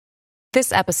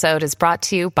This episode is brought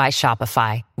to you by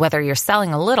Shopify. Whether you're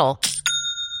selling a little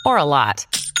or a lot,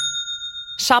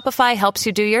 Shopify helps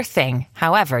you do your thing,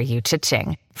 however you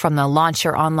cha-ching. From the launch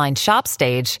your online shop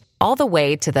stage, all the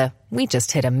way to the we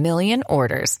just hit 1 million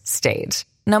orders stage.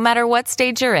 No matter what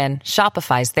stage you're in,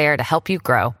 Shopify's there to help you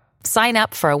grow. Sign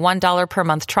up for a $1 per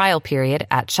month trial period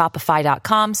at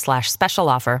shopify.com/special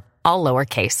offer, all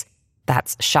lowercase.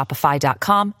 That's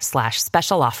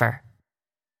shopify.com/special offer.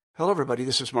 Hello, everybody.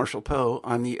 This is Marshall Poe.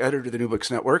 I'm the editor of the New Books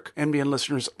Network. NBN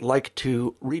listeners like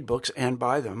to read books and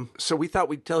buy them. So we thought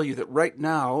we'd tell you that right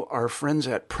now, our friends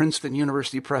at Princeton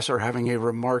University Press are having a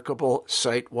remarkable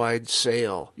site-wide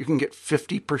sale. You can get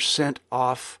 50%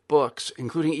 off books,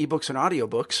 including ebooks and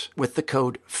audiobooks, with the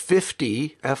code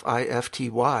 50,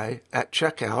 F-I-F-T-Y, at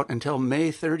checkout until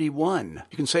May 31.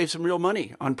 You can save some real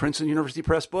money on Princeton University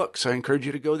Press books. I encourage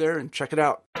you to go there and check it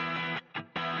out.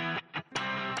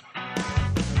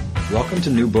 Welcome to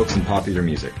New Books and Popular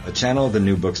Music, a channel of the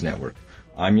New Books Network.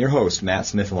 I'm your host, Matt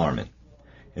Smith-Larman.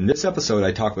 In this episode,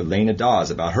 I talk with Lena Dawes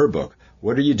about her book,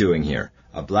 What Are You Doing Here?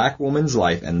 A Black Woman's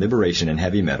Life and Liberation in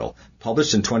Heavy Metal,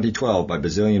 published in 2012 by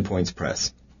Bazillion Points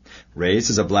Press. Raised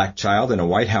as a black child in a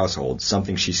white household,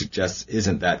 something she suggests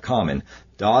isn't that common,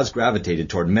 Dawes gravitated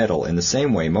toward metal in the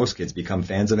same way most kids become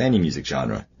fans of any music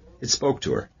genre. It spoke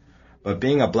to her. But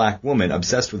being a black woman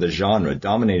obsessed with a genre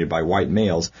dominated by white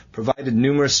males provided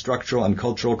numerous structural and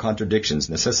cultural contradictions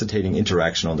necessitating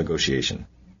interactional negotiation.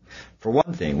 For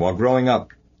one thing, while growing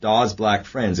up, Dawes' black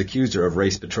friends accused her of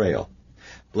race betrayal.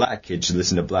 Black kids should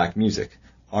listen to black music,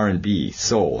 R&B,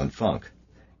 soul, and funk.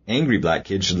 Angry black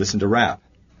kids should listen to rap.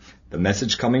 The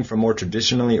message coming from more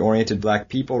traditionally oriented black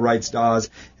people, writes Dawes,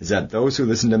 is that those who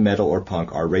listen to metal or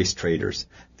punk are race traitors.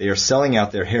 They are selling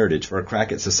out their heritage for a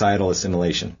crack at societal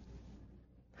assimilation.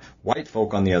 White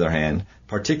folk, on the other hand,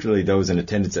 particularly those in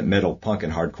attendance at metal, punk,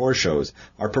 and hardcore shows,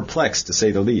 are perplexed, to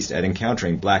say the least, at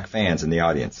encountering black fans in the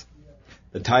audience.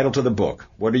 The title to the book,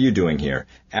 What Are You Doing Here?,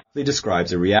 aptly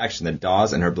describes the reaction that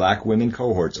Dawes and her black women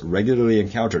cohorts regularly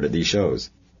encountered at these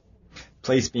shows.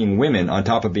 Place being women on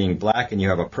top of being black and you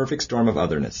have a perfect storm of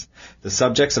otherness. The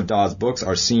subjects of Dawes' books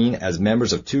are seen as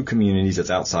members of two communities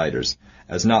as outsiders,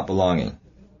 as not belonging.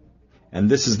 And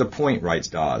this is the point, writes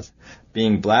Dawes.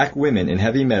 Being black women in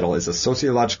heavy metal is a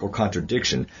sociological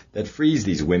contradiction that frees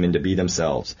these women to be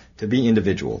themselves, to be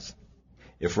individuals.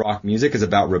 If rock music is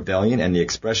about rebellion and the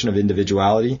expression of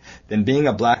individuality, then being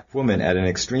a black woman at an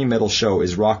extreme metal show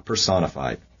is rock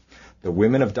personified. The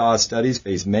women of Dawes' studies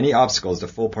face many obstacles to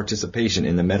full participation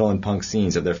in the metal and punk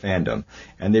scenes of their fandom,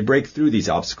 and they break through these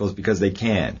obstacles because they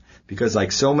can, because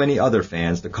like so many other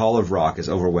fans, the call of rock is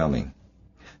overwhelming.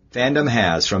 Fandom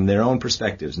has, from their own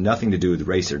perspectives, nothing to do with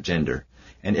race or gender,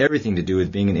 and everything to do with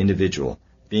being an individual,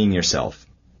 being yourself.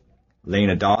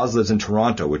 Lena Dawes lives in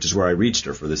Toronto, which is where I reached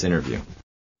her for this interview.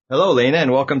 Hello, Lena,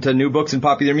 and welcome to New Books and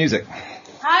Popular Music.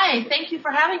 Hi, thank you for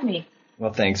having me.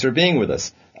 Well, thanks for being with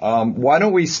us. Why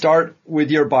don't we start with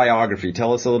your biography?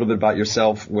 Tell us a little bit about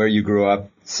yourself, where you grew up,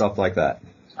 stuff like that.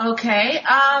 Okay,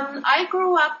 I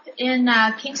grew up in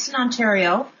Kingston,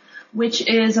 Ontario, which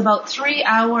is about 3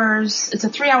 hours. It's a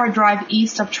 3-hour drive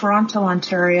east of Toronto,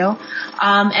 Ontario,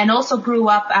 and also grew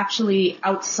up actually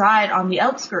outside on the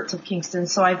outskirts of Kingston.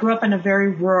 So I grew up in a very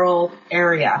rural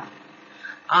area.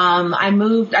 I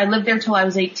lived there till I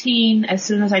was 18. As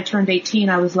soon as I turned 18,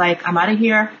 I was like, I'm out of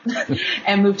here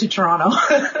and moved to Toronto.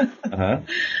 Uh-huh.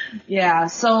 Yeah.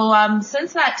 So,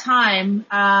 since that time,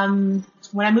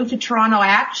 when I moved to Toronto, I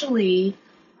actually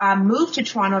moved to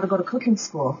Toronto to go to cooking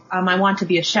school. I wanted to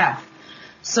be a chef.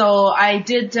 So I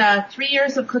did 3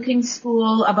 years of cooking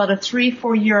school, about a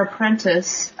 3-4 year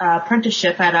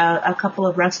apprenticeship at a couple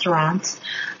of restaurants,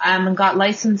 and got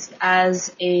licensed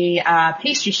as a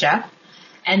pastry chef.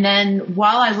 And then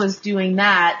while I was doing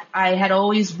that, I had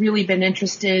always really been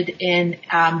interested in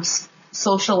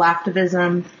social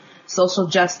activism, social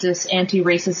justice,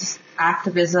 anti-racist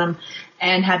activism,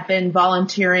 and had been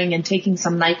volunteering and taking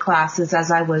some night classes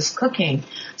as I was cooking.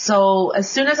 So as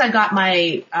soon as I got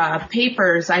my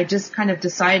papers, I just kind of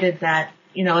decided that,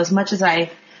 you know, as much as I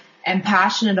am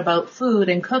passionate about food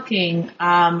and cooking,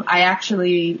 I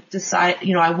actually decided,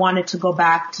 you know, I wanted to go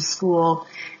back to school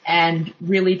and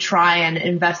really try and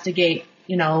investigate,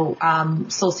 you know,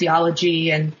 sociology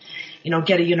and, you know,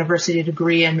 get a university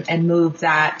degree and move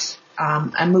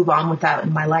on with that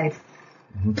in my life.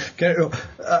 Okay.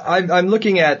 I'm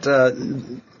looking at a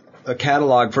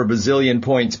catalog for Bazillion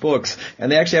Points books,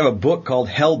 and they actually have a book called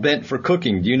Hell Bent for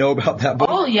Cooking. Do you know about that book?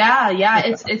 Oh yeah.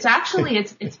 It's actually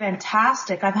it's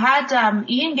fantastic. I've had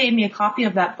Ian gave me a copy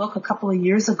of that book a couple of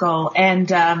years ago,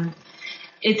 and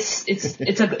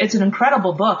it's an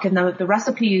incredible book, and the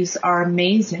recipes are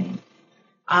amazing.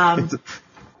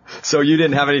 So you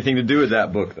didn't have anything to do with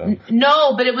that book, though?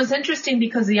 No, but it was interesting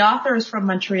because the author is from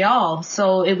Montreal,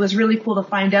 so it was really cool to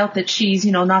find out that she's,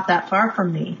 not that far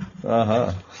from me.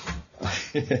 Uh-huh.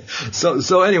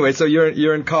 So anyway, so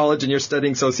you're in college and you're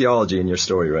studying sociology in your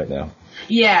story right now.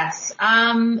 Yes.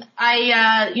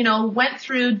 I went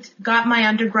through, got my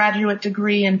undergraduate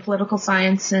degree in political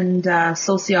science and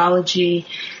sociology.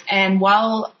 And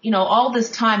while, all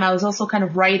this time I was also kind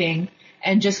of writing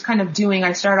and just kind of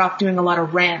I started off doing a lot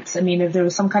of rants. I mean, if there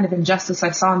was some kind of injustice I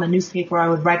saw in the newspaper, I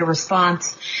would write a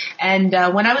response. And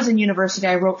when I was in university,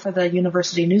 I wrote for the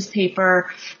university newspaper,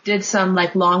 did some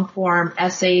long form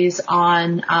essays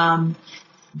on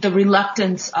the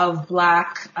reluctance of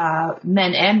Black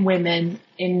men and women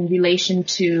in relation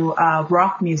to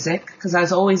rock music, because I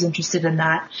was always interested in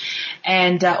that,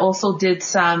 and also did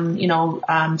some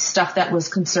stuff that was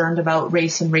concerned about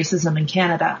race and racism in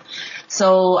Canada.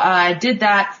 So I did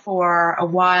that for a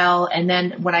while, and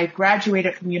then when I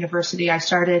graduated from university, I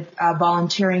started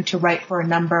volunteering to write for a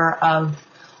number of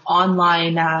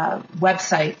online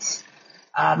websites,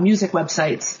 music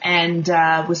websites, and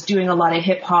was doing a lot of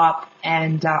hip hop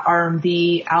and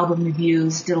R&B album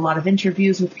reviews, did a lot of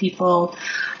interviews with people.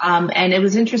 And it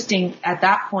was interesting at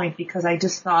that point because I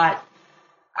just thought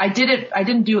I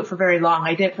didn't do it for very long.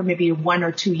 I did it for maybe 1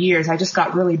 or 2 years. I just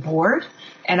got really bored,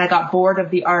 and I got bored of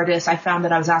the artists. I found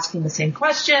that I was asking the same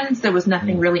questions. There was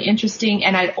nothing really interesting,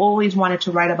 and I'd always wanted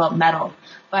to write about metal.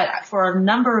 But for a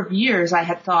number of years, I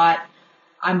had thought,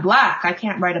 I'm Black. I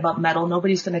can't write about metal.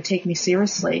 Nobody's going to take me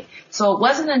seriously. So it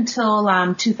wasn't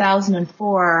until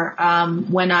 2004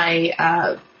 when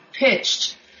I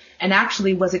pitched and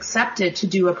actually was accepted to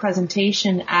do a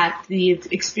presentation at the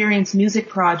Experience Music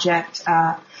Project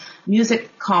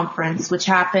music conference, which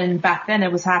happened back then.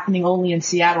 It was happening only in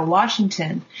Seattle,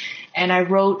 Washington. And I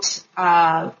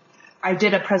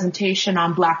did a presentation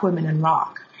on Black women in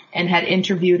rock and had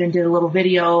interviewed and did a little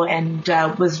video and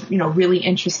was, really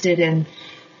interested in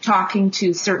talking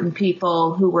to certain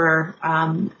people who were,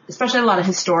 especially a lot of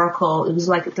historical, it was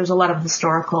there's a lot of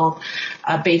historical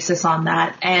basis on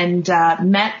that, and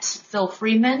met Phil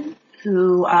Freeman,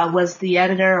 who was the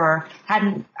editor, I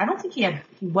don't think he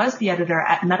was the editor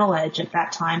at Metal Edge at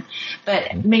that time,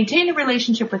 but maintained a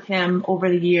relationship with him over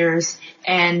the years,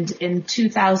 and in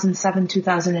 2007,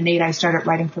 2008, I started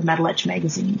writing for Metal Edge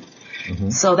magazine.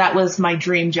 Mm-hmm. So that was my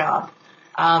dream job.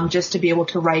 Just to be able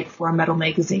to write for a metal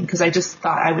magazine, because I just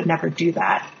thought I would never do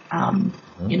that,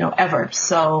 ever.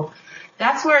 So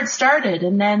that's where it started.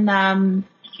 And then,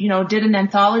 did an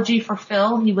anthology for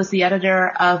Phil. He was the editor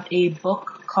of a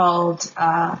book called,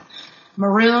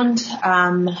 Marooned,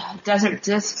 Desert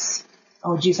Discs.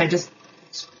 Oh geez,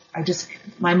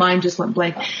 my mind just went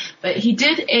blank. But he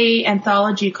did a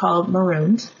anthology called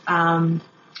Marooned,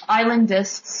 Island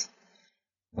Discs.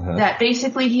 Uh-huh. That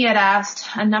basically he had asked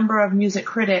a number of music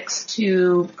critics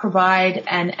to provide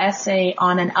an essay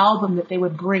on an album that they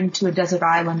would bring to a desert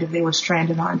island if they were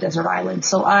stranded on a desert island.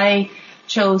 So I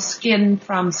chose Skin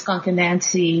from Skunk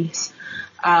Anansie.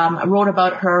 I wrote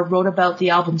about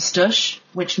the album Stush,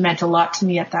 which meant a lot to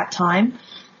me at that time.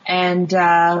 And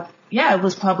it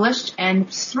was published. And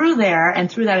through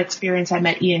that experience, I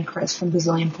met Ian Chris from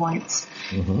Bazillion Points.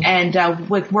 Mm-hmm. And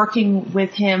with working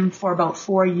with him for about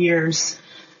 4 years,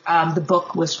 the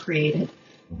book was created.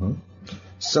 Mm-hmm.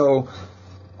 So,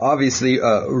 obviously,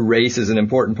 race is an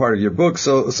important part of your book.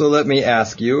 So let me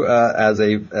ask you, as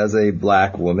a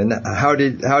Black woman, how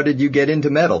did you get into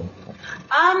metal?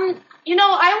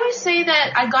 I always say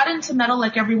that I got into metal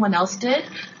like everyone else did.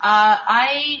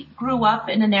 I grew up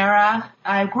in an era.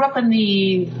 I grew up in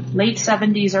the late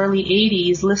 70s, early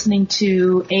 80s, listening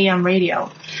to AM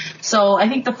radio. So I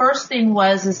think the first thing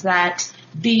is that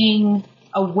being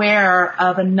aware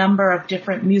of a number of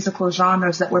different musical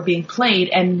genres that were being played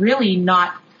and really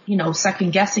not,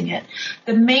 second guessing it.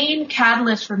 The main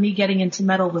catalyst for me getting into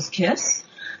metal was Kiss.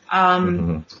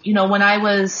 When I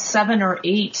was 7 or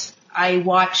 8, I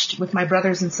watched with my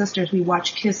brothers and sisters, we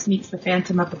watched Kiss Meets the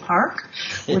Phantom of the Park,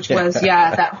 which was,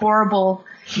 that horrible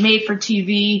made for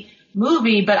TV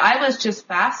movie, but I was just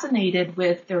fascinated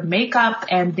with their makeup,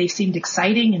 and they seemed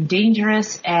exciting and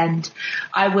dangerous, and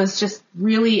I was just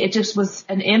really, it just was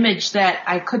an image that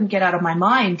I couldn't get out of my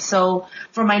mind. So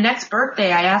for my next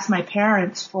birthday, I asked my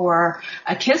parents for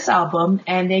a Kiss album,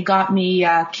 and they got me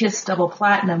Kiss Double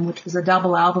Platinum, which was a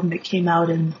double album that came out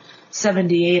in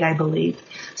 78, I believe.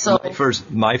 So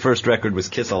my first record was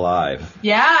Kiss Alive.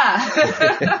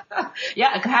 Yeah. Yeah,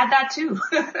 I had that too.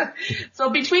 So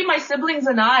between my siblings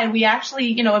and I, we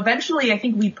actually, eventually I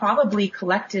think we probably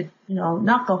collected,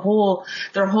 not their whole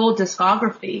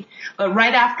discography. But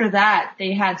right after that,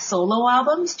 they had solo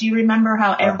albums. Do you remember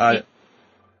how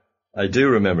I do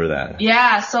remember that.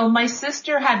 Yeah, so my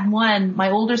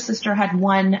older sister had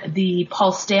won the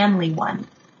Paul Stanley one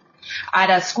at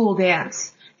a school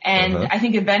dance. And I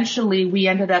think eventually we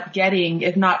ended up getting,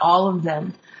 if not all of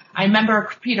them. I remember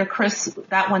Peter Criss,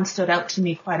 that one stood out to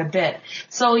me quite a bit.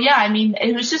 So yeah, I mean,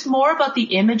 it was just more about the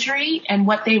imagery and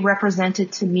what they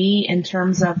represented to me in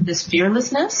terms of this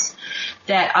fearlessness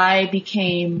that I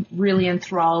became really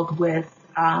enthralled with,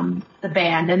 the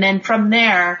band. And then from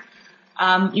there,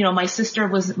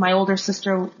 my older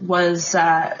sister was,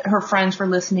 her friends were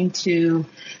listening to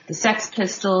the Sex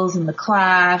Pistols and the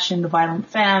Clash and the Violent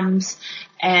Femmes.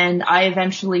 And I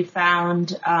eventually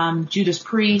found, Judas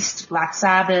Priest, Black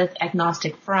Sabbath,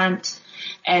 Agnostic Front,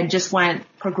 and just went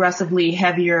progressively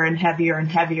heavier and heavier and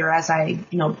heavier as I,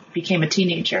 became a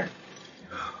teenager.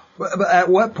 But at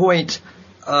what point,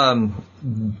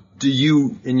 do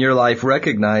you in your life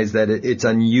recognize that it's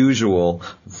unusual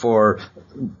for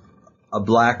a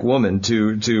black woman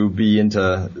to be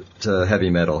into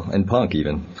heavy metal and punk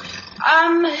even?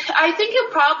 I think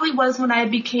it probably was when I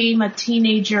became a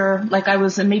teenager, like I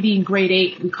was maybe in grade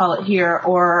 8, we call it here,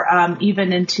 or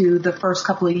even into the first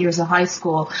couple of years of high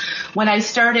school, when I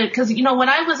started, because when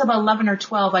I was about 11 or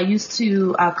 12, I used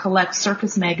to collect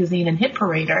Circus Magazine and Hit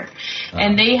Parader,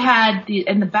 and they had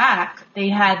in the back they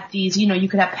had these, you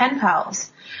could have pen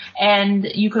pals, and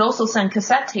you could also send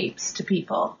cassette tapes to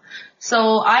people.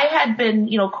 So I had been,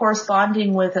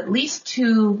 corresponding with at least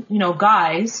 2,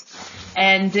 guys,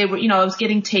 and they were, I was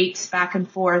getting tapes back and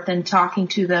forth and talking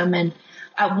to them. And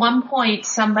at one point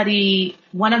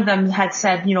one of them had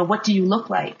said, what do you look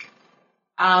like?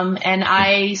 And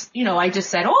I just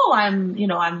said,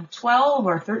 I'm 12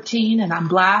 or 13 and I'm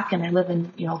black and I live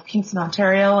in, Kingston,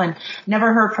 Ontario, and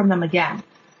never heard from them again.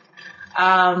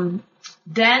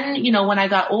 Then, when I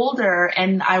got older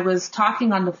and I was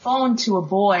talking on the phone to a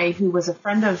boy who was a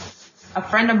friend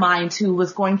of mine who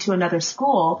was going to another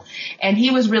school, and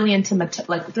he was really into,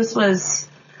 this was,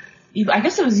 I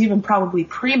guess it was even probably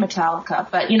pre-Metallica,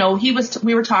 but,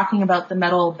 we were talking about the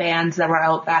metal bands that were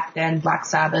out back then, Black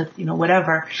Sabbath,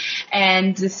 whatever.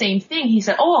 And the same thing, he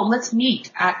said, let's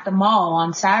meet at the mall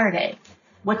on Saturday.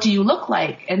 What do you look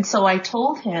like? And so I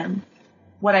told him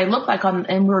what I looked like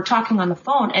and we were talking on the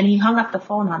phone, and he hung up the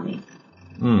phone on me.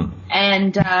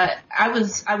 And, I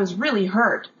was really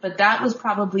hurt, but that was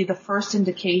probably the first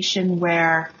indication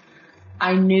where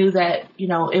I knew that,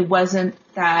 it wasn't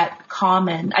that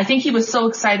common. I think he was so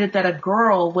excited that a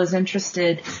girl was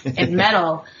interested in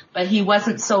metal, but he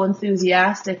wasn't so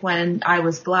enthusiastic when I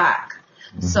was black.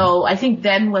 Mm-hmm. So I think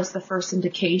then was the first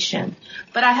indication.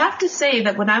 But I have to say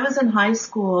that when I was in high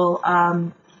school,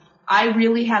 I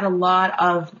really had a lot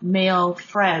of male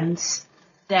friends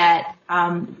that,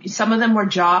 some of them were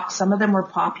jocks, some of them were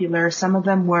popular, some of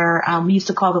them were, we used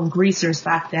to call them greasers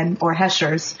back then, or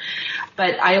heshers.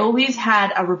 But I always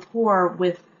had a rapport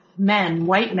with men,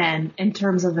 white men, in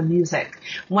terms of the music.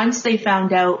 Once they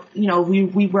found out,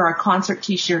 we wear our concert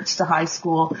t-shirts to high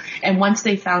school, and once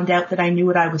they found out that I knew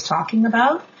what I was talking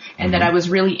about, and that I was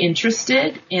really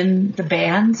interested in the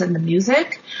bands and the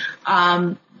music,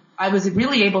 I was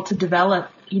really able to develop,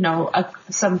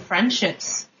 some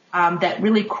friendships, that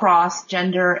really crossed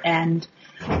gender and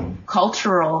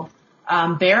cultural,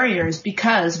 barriers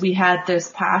because we had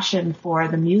this passion for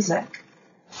the music.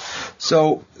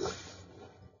 So,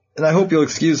 and I hope you'll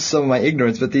excuse some of my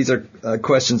ignorance, but these are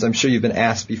questions I'm sure you've been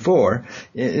asked before.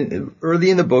 Early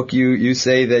in the book, you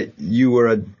say that you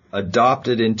were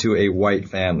adopted into a white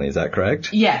family. Is that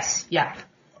correct? Yes. Yeah.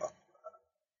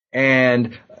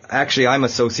 And actually, I'm a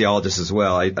sociologist as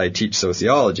well. I teach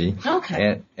sociology.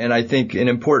 Okay. And I think an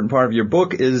important part of your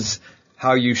book is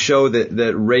how you show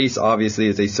that race obviously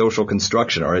is a social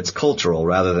construction, or it's cultural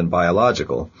rather than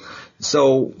biological.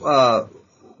 So,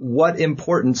 what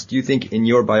importance do you think in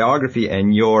your biography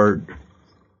and your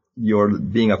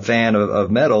being a fan of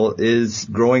metal is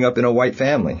growing up in a white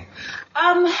family?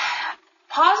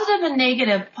 Positive and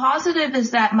negative. Positive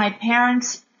is that my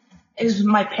parents as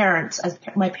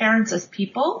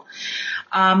people.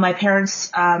 My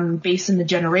parents, based in the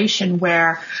generation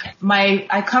where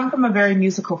I come from a very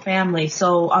musical family.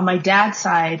 So on my dad's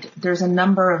side, there's a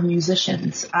number of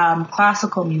musicians,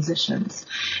 classical musicians,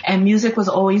 and music was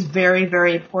always very,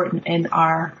 very important in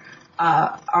our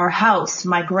house.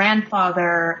 My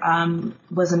grandfather,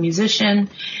 was a musician,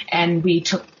 and we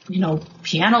took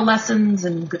piano lessons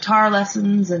and guitar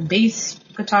lessons and bass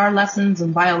guitar lessons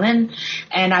and violin.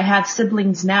 And I have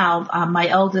siblings now.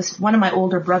 One of my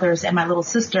older brothers and my little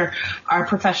sister are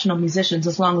professional musicians,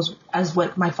 as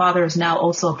what my father is now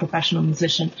also a professional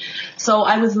musician. So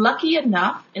I was lucky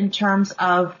enough in terms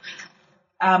of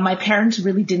my parents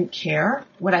really didn't care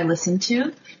what I listened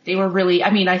to. They were really,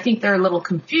 I think they're a little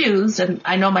confused, and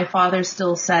I know my father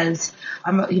still says,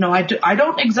 I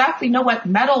don't exactly know what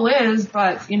metal is,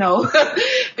 but,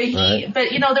 but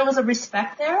there was a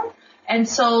respect there. And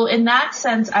so in that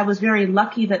sense, I was very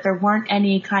lucky that there weren't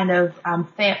any kind of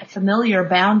familiar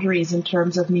boundaries in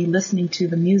terms of me listening to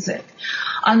the music.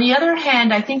 On the other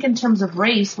hand, I think in terms of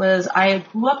race I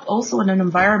grew up also in an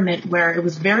environment where it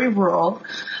was very rural.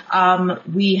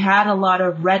 We had a lot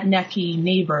of rednecky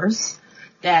neighbors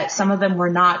that some of them were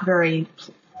not very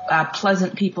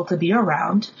pleasant people to be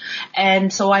around.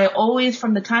 And so I always,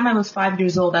 from the time I was 5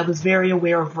 years old, I was very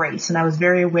aware of race, and I was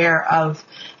very aware of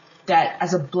that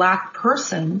as a black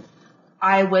person,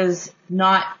 I was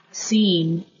not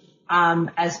seen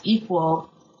as equal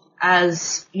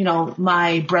as,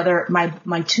 my brother,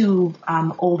 my two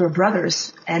older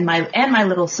brothers and my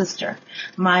little sister.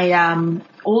 My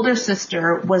older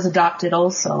sister was adopted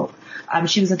also.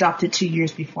 She was adopted 2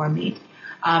 years before me.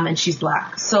 And she's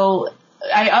black. So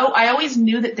I always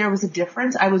knew that there was a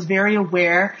difference. I was very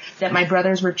aware that my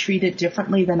brothers were treated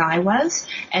differently than I was,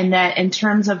 and that in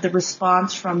terms of the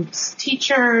response from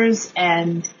teachers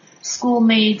and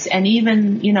schoolmates and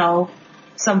even,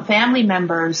 some family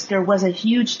members, there was a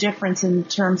huge difference in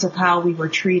terms of how we were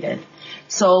treated.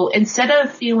 So instead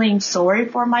of feeling sorry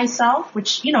for myself,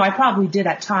 which, I probably did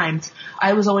at times,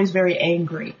 I was always very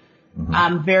angry.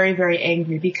 I'm very, very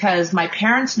angry because my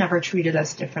parents never treated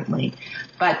us differently,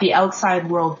 but the outside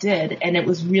world did. And it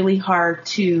was really hard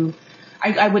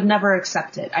I would never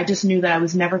accept it. I just knew that I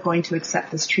was never going to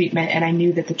accept this treatment, and I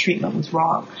knew that the treatment was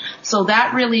wrong. So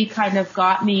that really kind of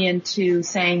got me into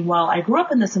saying, well, I grew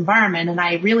up in this environment and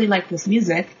I really like this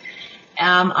music.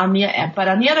 But on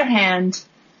the other hand,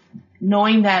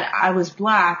 knowing that I was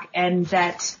black and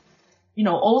that,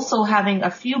 also having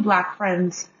a few black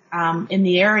friends in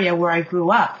the area where I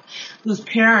grew up, whose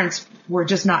parents were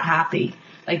just not happy.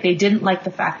 Like, they didn't like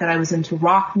the fact that I was into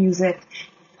rock music.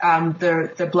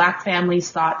 The black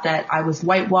families thought that I was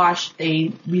whitewashed.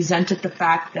 They resented the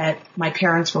fact that my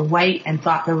parents were white and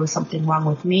thought there was something wrong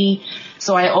with me.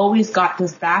 So I always got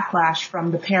this backlash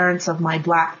from the parents of my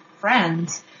black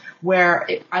friends where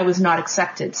I was not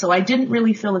accepted. So I didn't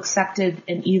really feel accepted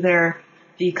in either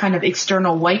the kind of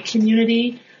external white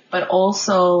community, but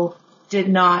also did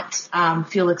not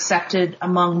feel accepted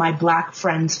among my black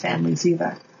friends' families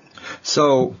either.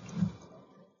 So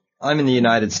I'm in the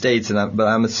United States, but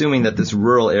I'm assuming that this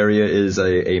rural area is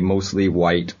a mostly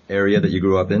white area that you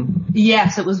grew up in?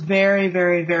 Yes, it was very,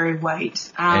 very, very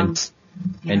white. And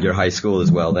your high school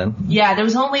as well then? Yeah, there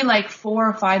was only like 4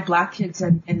 or 5 black kids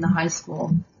in the high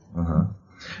school. Uh-huh.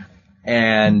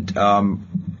 And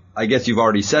I guess you've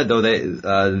already said though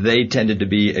they tended to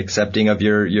be accepting of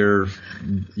your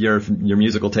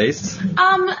musical tastes. It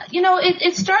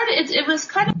was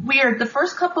kind of weird. The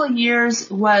first couple of years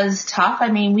was tough.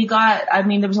 There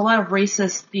was a lot of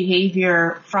racist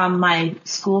behavior from my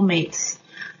schoolmates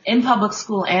in public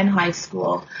school and high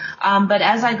school. But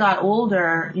as I got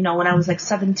older, when I was like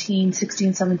 16,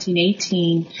 17,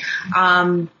 18,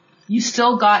 you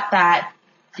still got that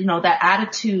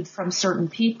attitude from certain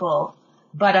people.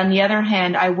 But on the other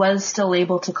hand, I was still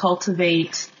able to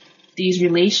cultivate these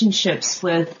relationships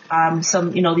with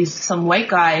some white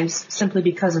guys simply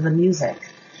because of the music.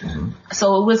 Mm-hmm.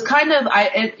 So it was kind of,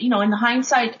 in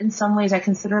hindsight, in some ways, I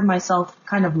consider myself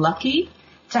kind of lucky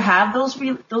to have those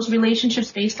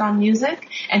relationships based on music,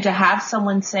 and to have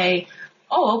someone say,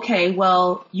 "Oh, okay,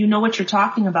 well, you know what you're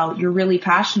talking about. You're really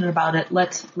passionate about it.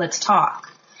 Let's talk,"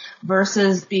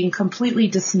 versus being completely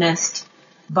dismissed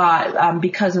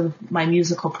because of my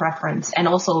musical preference, and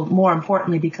also more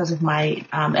importantly because of my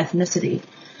ethnicity.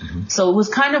 Mm-hmm. So it was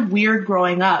kind of weird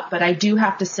growing up, but I do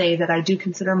have to say that I do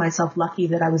consider myself lucky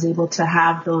that I was able to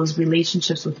have those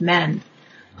relationships with men,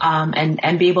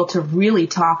 and be able to really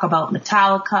talk about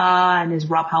Metallica and is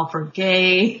Rob Halford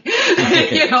gay,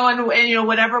 and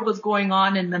whatever was going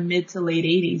on in the mid to late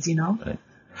 80s, Right.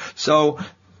 So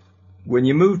when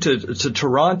you moved to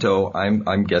Toronto,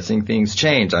 I'm guessing things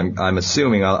changed. I'm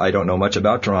assuming, I don't know much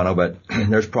about Toronto, but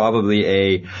there's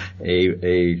probably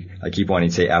I keep wanting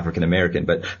to say African American,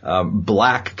 but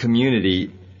black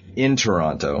community in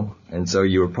Toronto, and so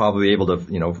you were probably able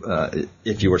to,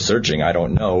 if you were searching, I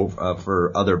don't know,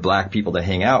 for other black people to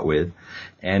hang out with.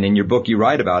 And in your book, you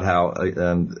write about how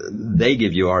they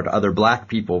give you art, other black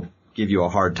people give you a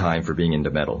hard time for being into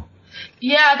metal.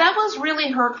 Yeah, that was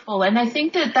really hurtful. And I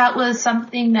think that was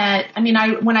something that,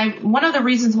 one of the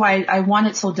reasons why I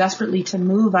wanted so desperately to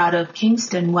move out of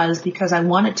Kingston was because I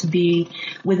wanted to be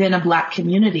within a Black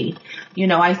community.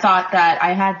 I thought that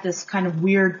I had this kind of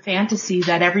weird fantasy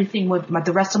that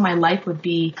the rest of my life would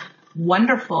be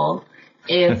wonderful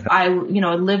if I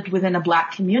lived within a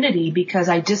Black community, because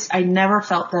I never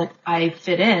felt that I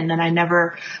fit in, and I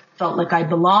never felt like I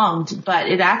belonged. But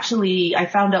I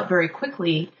found out very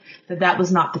quickly that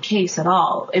was not the case at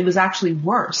all. It was actually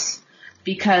worse,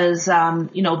 because,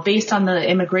 based on the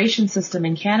immigration system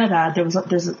in Canada, there's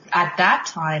at that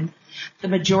time, the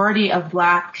majority of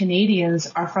Black Canadians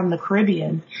are from the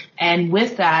Caribbean. And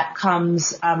with that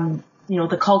comes,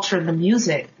 the culture and the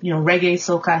music, reggae,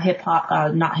 soca,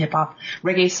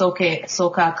 reggae,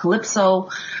 soca, calypso.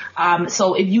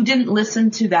 So if you didn't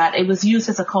listen to that, it was used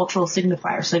as a cultural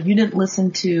signifier. So if you didn't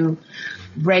listen to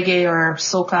reggae or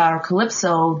soca or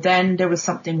calypso, then there was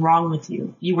something wrong with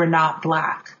you. You were not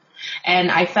Black.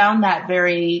 And I found that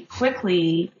very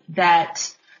quickly,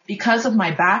 that because of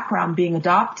my background being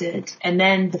adopted, and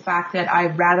then the fact that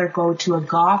I'd rather go to a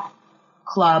goth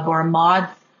club or a mod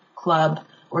club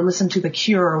or listen to The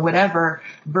Cure or whatever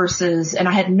and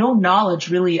I had no knowledge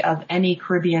really of any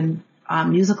Caribbean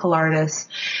musical artists,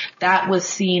 that was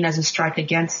seen as a strike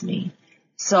against me.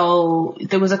 So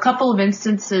there was a couple of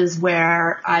instances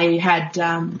where I had,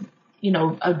 I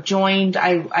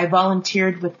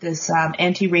volunteered with this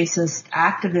anti-racist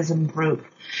activism group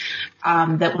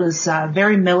that was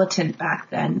very militant back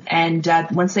then. And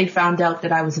once they found out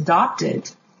that I was adopted,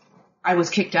 I was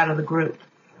kicked out of the group.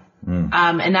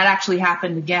 And that actually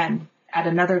happened again at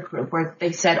another group where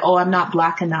they said, "Oh, I'm not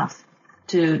Black enough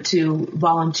to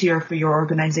volunteer for your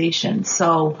organization."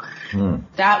 So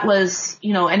that was,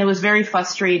 and it was very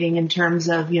frustrating in terms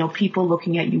of, people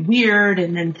looking at you weird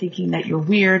and then thinking that you're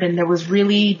weird. And there was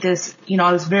really this,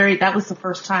 that was the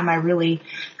first time I really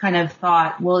kind of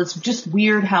thought, well, it's just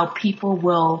weird how people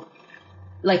will,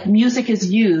 like, music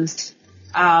is used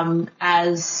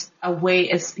as a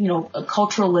way, a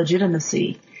cultural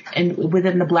legitimacy and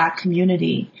within the Black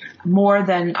community, more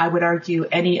than, I would argue,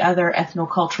 any other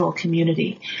ethnocultural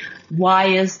community. Why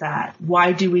is that?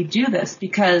 Why do we do this?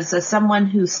 Because as someone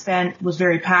who was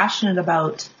very passionate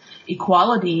about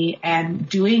equality and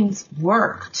doing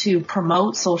work to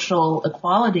promote social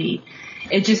equality,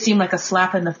 it just seemed like a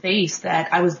slap in the face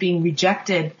that I was being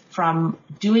rejected from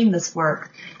doing this work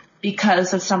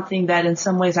because of something that in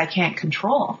some ways I can't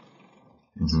control.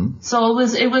 Mm-hmm. So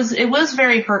it was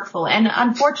very hurtful, and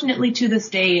unfortunately to this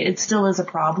day it still is a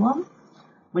problem,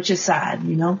 which is sad,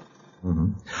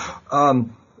 Mm-hmm.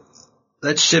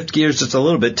 Let's shift gears just a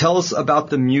little bit. Tell us about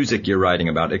the music you're writing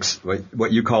about,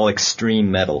 what you call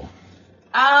extreme metal.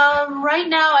 Right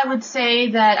now I would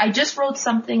say that I just wrote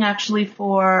something actually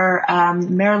for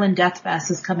Maryland Death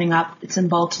Fest is coming up. It's in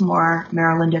Baltimore,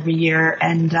 Maryland every year,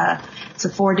 and it's a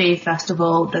 4-day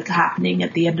festival that's happening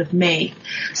at the end of May.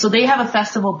 So they have a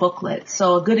festival booklet.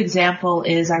 So a good example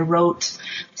is I wrote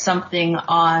something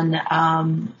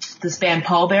on this band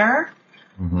Pallbearer,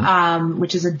 mm-hmm.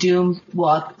 Which is a doom,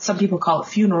 well, some people call it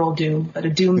funeral doom, but a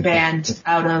doom band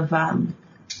out of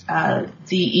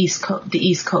the East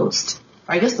Coast.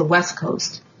 Or I guess the West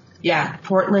Coast. Yeah,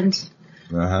 Portland.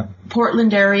 Uh-huh.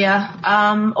 Portland area.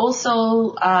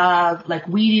 Also, like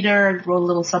Weed Eater, wrote a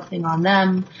little something on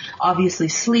them. Obviously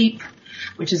Sleep,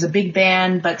 which is a big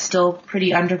band, but still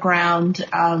pretty underground.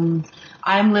 I'm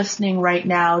listening right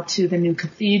now to the New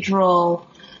Cathedral.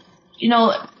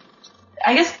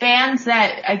 I guess bands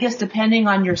that, depending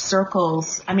on your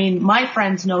circles, my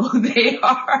friends know who they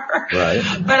are. Right.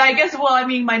 But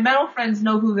my metal friends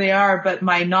know who they are, but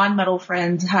my non-metal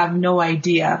friends have no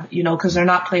idea, because they're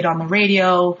not played on the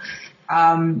radio.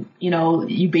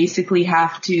 You basically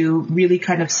have to really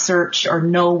kind of search or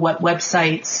know what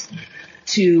websites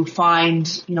to find,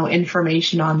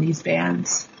 information on these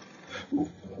bands.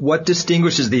 What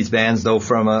distinguishes these bands, though,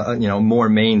 from a more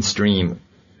mainstream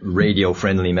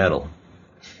radio-friendly metal?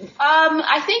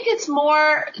 I think it's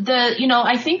more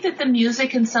I think that the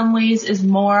music in some ways is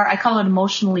more, I call it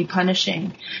emotionally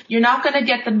punishing. You're not going to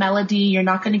get the melody. You're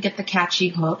not going to get the catchy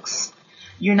hooks.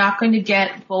 You're not going to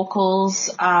get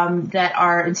vocals, that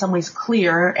are in some ways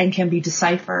clear and can be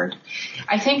deciphered.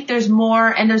 I think there's more,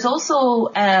 and there's also,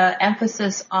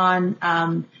 emphasis on,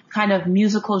 kind of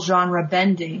musical genre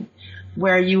bending,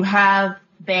 where you have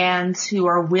bands who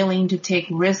are willing to take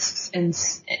risks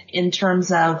in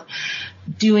terms of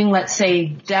doing, let's say,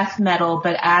 death metal,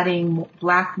 but adding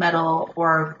black metal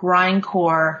or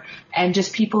grindcore, and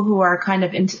just people who are kind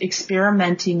of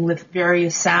experimenting with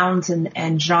various sounds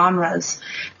and genres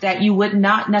that you would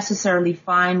not necessarily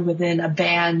find within a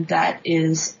band that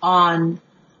is on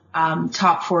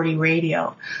top 40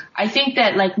 radio. I think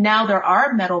that like now there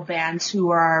are metal bands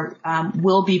who are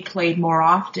will be played more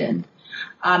often.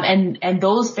 And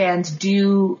those bands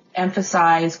do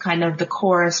emphasize kind of the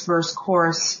chorus, verse,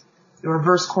 chorus, or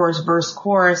verse,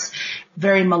 chorus,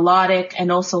 very melodic,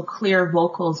 and also clear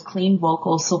vocals, clean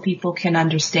vocals, so people can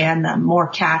understand them, more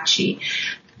catchy.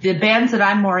 The bands that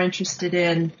I'm more interested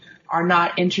in are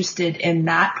not interested in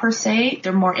that per se.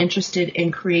 They're more interested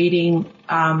in creating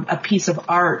a piece of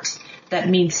art that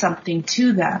means something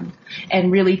to them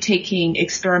and really taking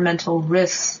experimental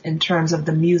risks in terms of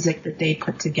the music that they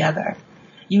put together.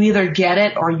 You either get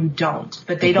it or you don't,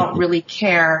 but they don't really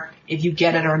care if you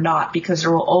get it or not, because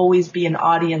there will always be an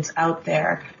audience out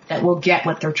there that will get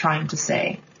what they're trying to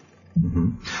say.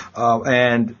 Mm-hmm.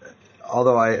 And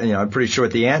although I'm pretty sure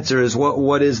what the answer is,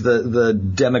 what is the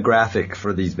demographic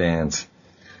for these bands?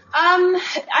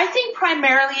 I think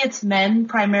primarily it's men.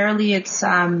 Primarily it's,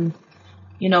 I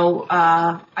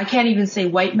can't even say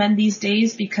white men these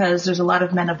days because there's a lot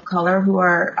of men of color who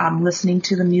are listening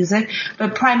to the music.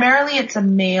 But primarily it's a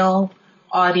male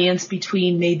audience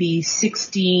between maybe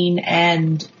 16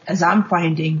 and, as I'm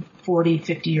finding, 40,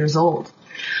 50 years old.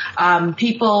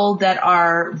 People that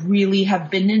are really have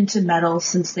been into metal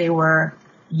since they were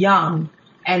young,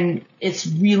 and it's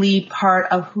really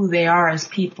part of who they are as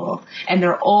people. And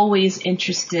they're always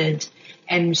interested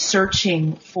and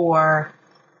searching for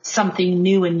something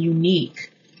new and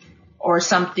unique, or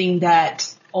something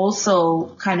that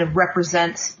also kind of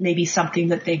represents maybe something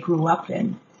that they grew up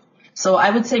in. So I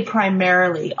would say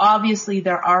primarily, obviously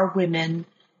there are women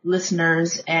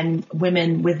listeners and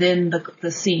women within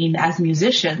the scene as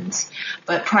musicians,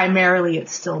 but primarily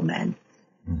it's still men.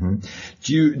 Mm-hmm.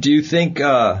 Do you think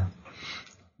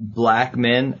black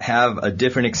men have a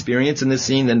different experience in this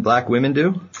scene than black women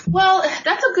do? Well,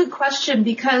 that's a good question,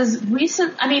 because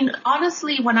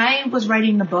honestly, when I was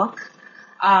writing the book,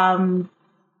 I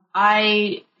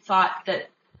thought that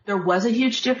there was a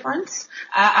huge difference.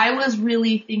 I was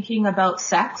really thinking about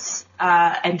sex,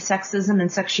 and sexism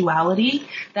and sexuality.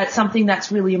 That's something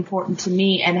that's really important to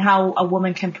me, and how a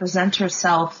woman can present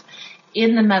herself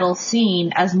in the metal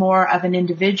scene as more of an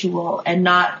individual and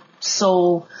not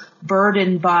so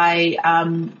burdened by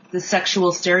the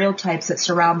sexual stereotypes that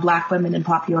surround black women in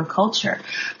popular culture.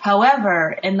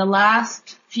 However, in the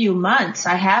last few months,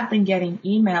 I have been getting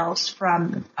emails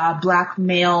from black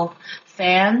male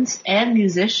fans and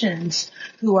musicians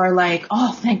who are like,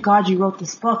 oh, thank God you wrote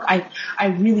this book. I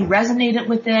really resonated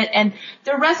with it. And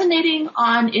they're resonating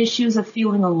on issues of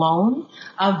feeling alone,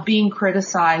 of being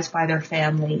criticized by their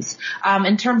families.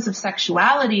 In terms of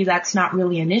sexuality, that's not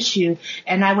really an issue.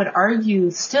 And I would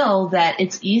argue still that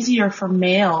it's easier for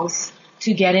males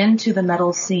to get into the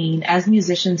metal scene as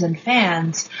musicians and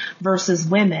fans versus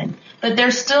women. But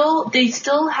there's some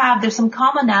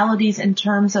commonalities in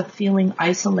terms of feeling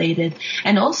isolated,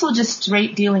 and also just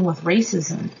straight dealing with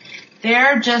racism.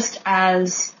 They're just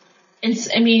as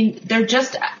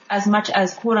much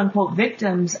as quote unquote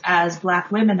victims as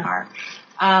black women are.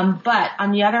 But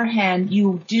on the other hand,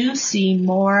 you do see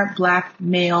more black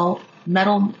male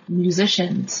metal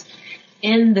musicians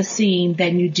in the scene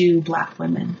than you do black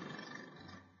women.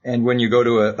 And when you go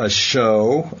to a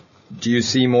show, do you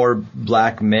see more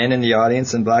black men in the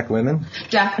audience than black women?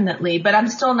 Definitely, but I'm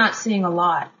still not seeing a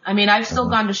lot. I've still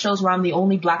gone to shows where I'm the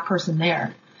only black person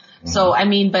there. So,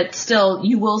 but still,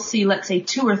 you will see, let's say,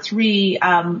 2 or 3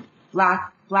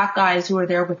 black guys who are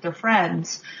there with their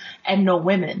friends and no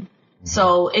women.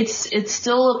 So it's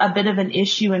still a bit of an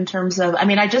issue in terms of,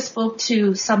 I just spoke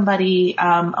to somebody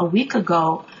a week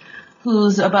ago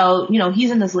who's about, he's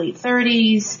in his late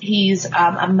 30s. He's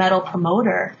a metal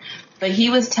promoter. But he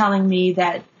was telling me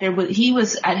that he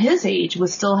was at his age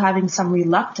was still having some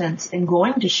reluctance in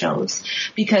going to shows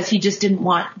because he just didn't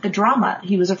want the drama.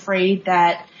 He was afraid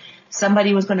that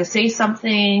somebody was going to say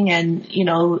something and,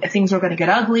 things were going to get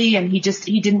ugly, and he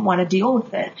didn't want to deal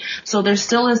with it. So there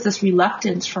still is this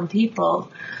reluctance from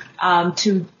people,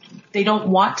 they don't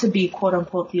want to be quote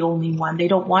unquote the only one. They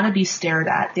don't want to be stared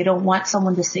at. They don't want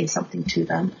someone to say something to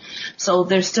them. So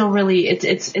there's still really,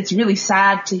 it's really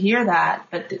sad to hear that,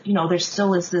 but there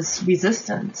still is this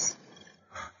resistance.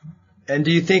 And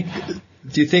do you think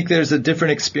there's a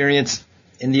different experience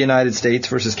in the United States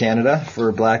versus Canada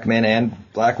for black men and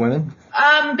black women?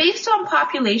 Based on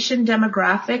population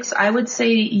demographics, I would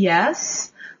say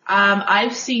yes.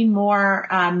 I've seen more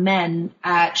men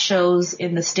at shows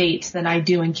in the States than I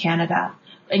do in Canada.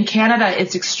 In Canada,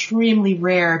 it's extremely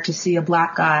rare to see a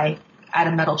black guy at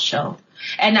a metal show.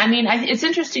 And I mean, it's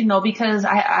interesting though, because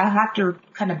I have to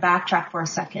kind of backtrack for a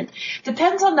second.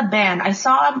 Depends on the band. I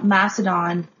saw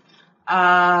Mastodon,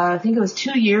 I think it was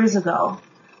 2 years ago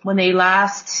when they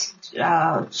last,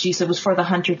 it was for the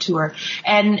Hunter tour.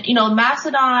 And, you know,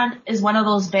 Mastodon is one of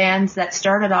those bands that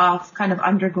started off kind of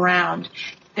underground.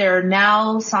 They're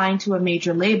now signed to a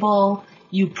major label.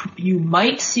 You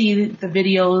might see the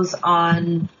videos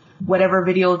on whatever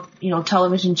video, you know,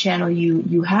 television channel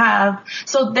you have.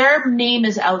 So their name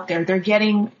is out there. They're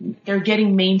getting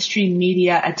mainstream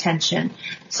media attention.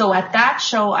 So at that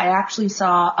show, I actually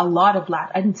saw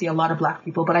I didn't see a lot of black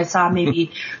people, but I saw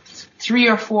maybe 3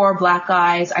 or 4 black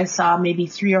guys. I saw maybe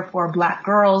 3 or 4 black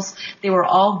girls. They were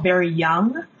all very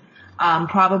young.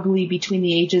 Probably between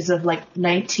the ages of like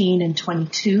 19 and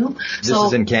 22. This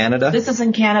is in Canada? This is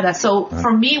in Canada. So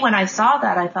for me, when I saw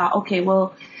that, I thought, okay,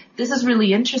 well, this is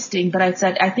really interesting. But I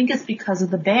said, I think it's because of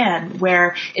the band,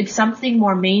 where it's something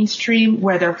more mainstream,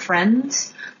 where their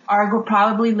friends are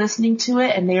probably listening to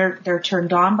it and they're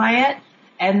turned on by it.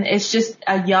 And it's just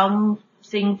a young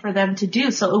thing for them to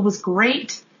do. So it was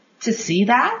great to see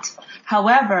that.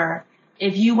 However,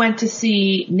 if you went to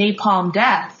see Napalm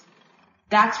Death,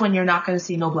 that's when you're not going to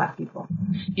see no black people,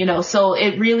 you know. So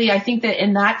it really, I think that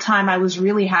in that time I was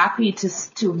really happy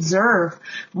to observe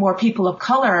more people of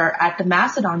color at the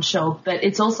Mastodon show. But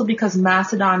it's also because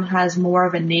Mastodon has more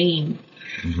of a name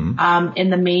in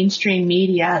the mainstream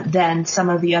media than some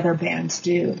of the other bands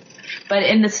do. But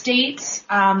in the States,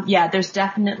 there's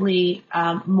definitely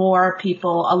more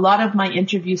people. A lot of my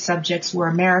interview subjects were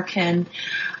American.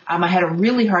 I had a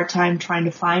really hard time trying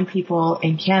to find people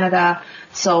in Canada.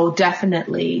 So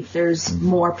definitely there's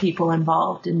more people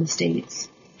involved in the States.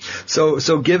 So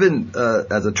given,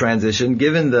 as a transition,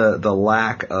 given the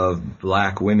lack of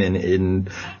black women in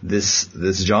this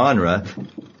genre,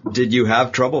 did you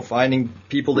have trouble finding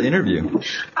people to interview?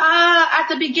 At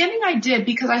the beginning I did,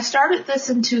 because I started this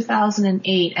in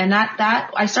 2008, and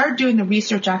I started doing the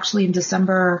research actually in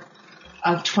December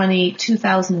of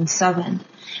 2007.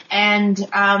 And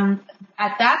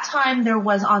at that time there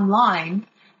was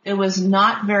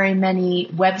not very many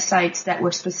websites that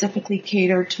were specifically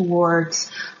catered towards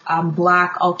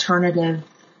black alternative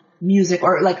music,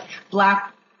 or like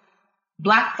black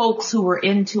folks who were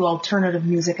into alternative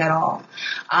music at all.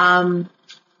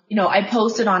 You know, I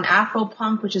posted on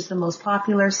Afropunk, which is the most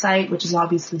popular site, which is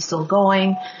obviously still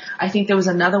going. I think there was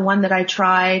another one that I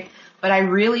tried, but I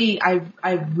rarely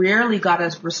got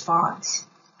a response.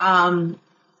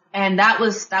 And that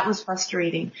was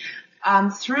frustrating.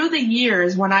 Through the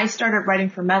years, when I started writing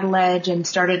for Metal Edge and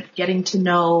started getting to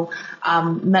know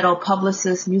metal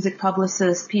publicists, music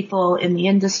publicists, people in the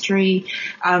industry,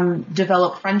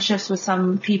 develop friendships with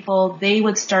some people, they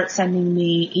would start sending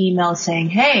me emails saying,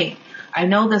 hey, I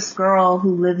know this girl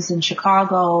who lives in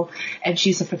Chicago and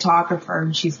she's a photographer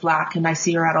and she's black and I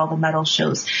see her at all the metal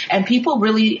shows. And people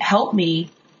really helped me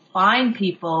find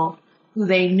people who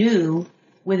they knew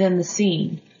within the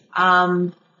scene.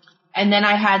 And then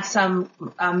I had some,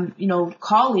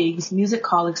 colleagues, music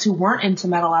colleagues who weren't into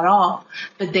metal at all,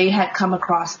 but they had come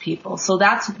across people. So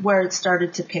that's where it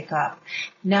started to pick up.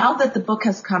 Now that the book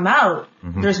has come out,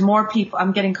 there's more people.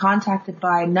 I'm getting contacted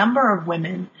by a number of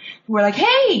women who are like,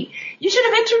 hey, you should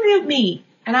have interviewed me.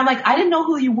 And I'm like, I didn't know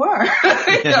who you were,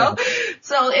 you know?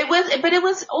 So it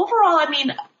was overall, I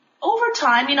mean, over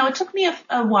time, you know, it took me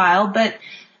a while, but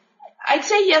I'd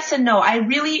say yes and no.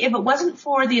 If it wasn't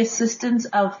for the assistance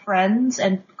of friends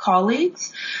and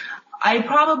colleagues, I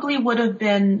probably would have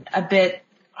been a bit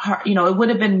hard, you know, it would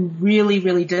have been really,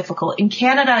 really difficult. In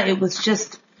Canada, it was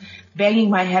just banging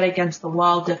my head against the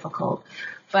wall difficult.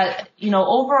 But, you know,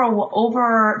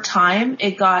 over time,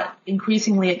 it got a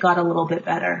little bit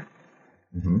better.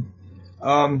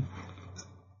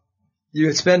 You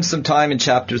had spent some time in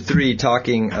chapter 3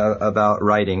 talking about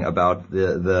writing about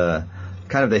the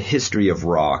kind of the history of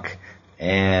rock,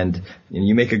 and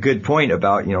you make a good point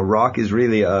about, you know, rock is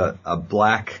really a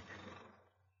black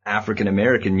African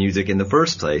American music in the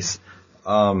first place.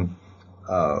 So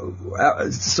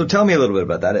tell me a little bit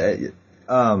about that.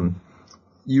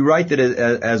 You write that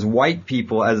as white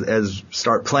people, as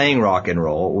start playing rock and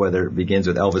roll, whether it begins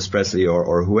with Elvis Presley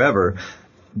or whoever,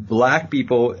 black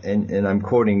people, and I'm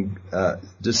quoting,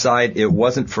 decide it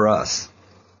wasn't for us.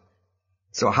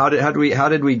 So how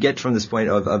did we get from this point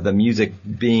of the music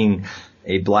being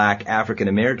a black African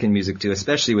American music to,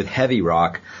 especially with heavy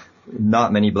rock,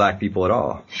 not many black people at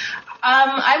all?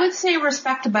 I would say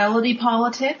respectability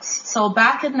politics. So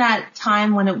back in that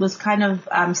time when it was kind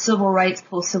of civil rights,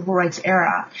 post-civil rights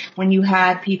era, when you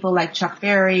had people like Chuck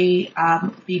Berry,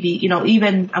 B.B.,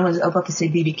 even, I was about to say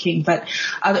B.B. King, but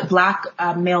other black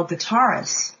male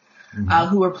guitarists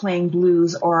who were playing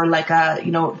blues or like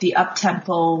the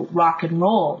up-tempo rock and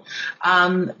roll.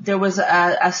 There was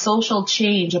a social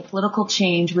change, a political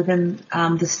change within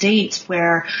the states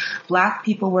where black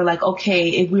people were like, okay,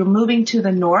 if we're moving to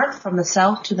the north, from the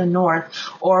south to the north,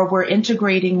 or we're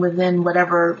integrating within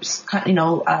whatever,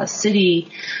 city,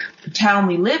 town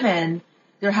we live in,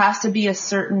 there has to be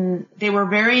they were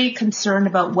very concerned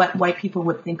about what white people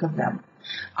would think of them.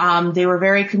 They were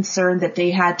very concerned that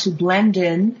they had to blend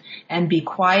in and be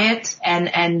quiet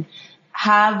and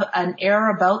have an air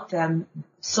about them.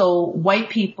 So white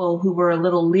people who were a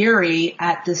little leery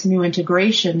at this new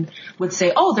integration would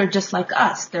say, oh, they're just like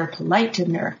us. They're polite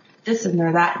and they're this and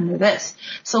they're that and they're this.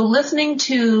 So listening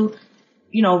to,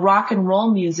 rock and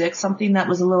roll music, something that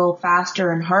was a little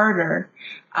faster and harder,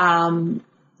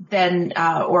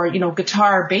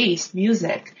 guitar-based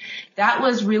music, that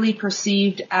was really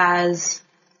perceived as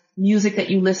music that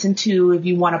you listen to if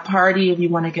you want to party, if you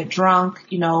want to get drunk,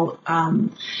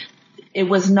 it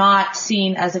was not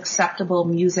seen as acceptable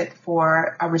music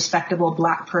for a respectable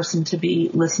black person to be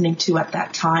listening to at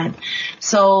that time.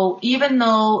 So even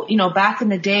though, back in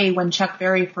the day when Chuck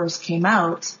Berry first came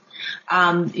out,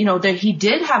 that he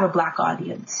did have a black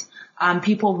audience.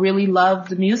 People really loved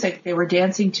the music. They were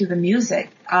dancing to the music.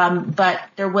 But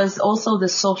there was also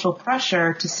this social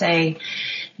pressure to say,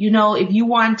 if you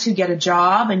want to get a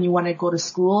job and you want to go to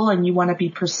school and you want to be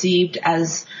perceived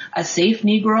as a safe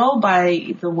Negro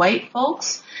by the white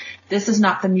folks, this is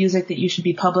not the music that you should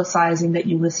be publicizing that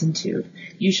you listen to.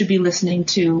 You should be listening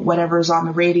to whatever's on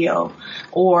the radio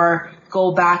or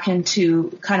go back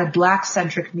into kind of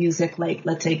black-centric music like,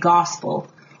 let's say, gospel.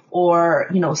 Or,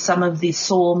 some of the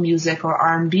soul music or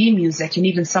R&B music, and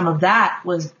even some of that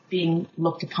was being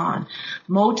looked upon.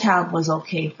 Motown was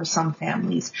okay for some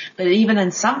families, but even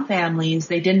in some families,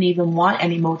 they didn't even want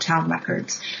any Motown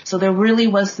records. So there really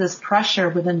was this pressure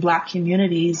within black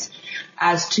communities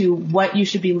as to what you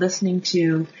should be listening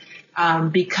to,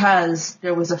 because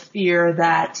there was a fear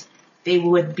that they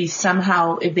would be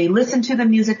somehow, if they listened to the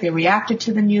music, they reacted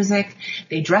to the music,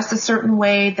 they dressed a certain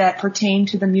way that pertained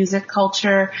to the music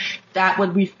culture, that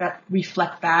would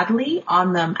reflect badly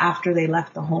on them after they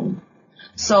left the home.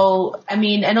 So,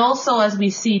 and also as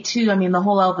we see too, the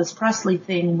whole Elvis Presley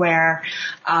thing where,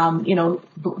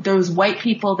 there was white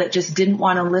people that just didn't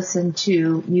want to listen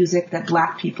to music that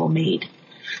black people made.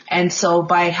 And so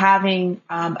by having,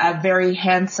 a very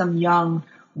handsome young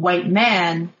white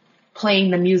man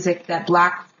playing the music that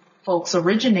black folks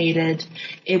originated,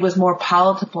 it was more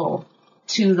palatable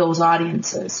to those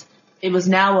audiences. It was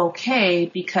now okay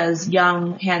because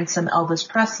young, handsome Elvis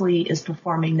Presley is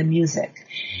performing the music.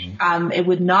 It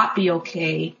would not be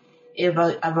okay if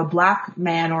a black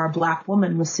man or a black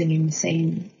woman was singing the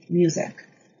same music.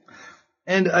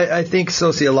 And I think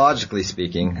sociologically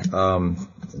speaking,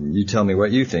 you tell me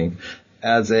what you think,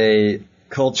 as a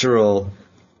cultural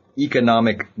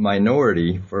economic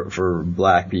minority for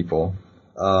black people,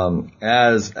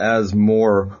 as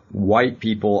more white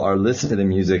people are listening to the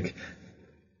music,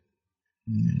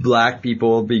 black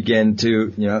people begin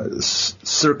to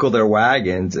circle their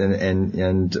wagons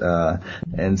and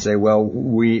say, well,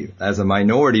 we as a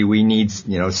minority we need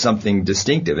something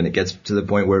distinctive, and it gets to the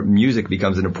point where music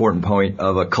becomes an important point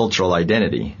of a cultural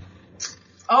identity.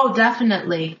 Oh,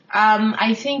 definitely.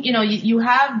 I think, you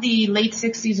have the late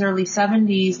 60s, early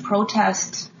 70s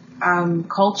protest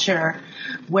culture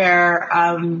where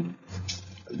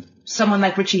someone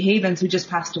like Richie Havens, who just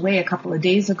passed away a couple of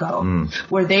days ago,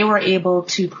 where they were able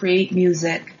to create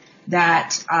music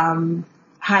that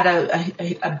had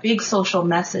a big social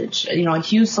message, a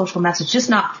huge social message, just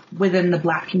not within the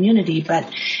black community, but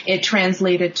it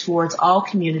translated towards all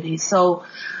communities. So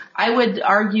I would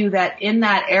argue that in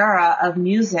that era of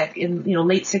music, in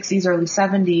late 60s, early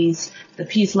 70s, the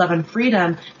Peace, Love, and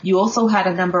Freedom, you also had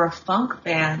a number of funk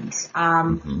bands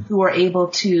who were able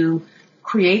to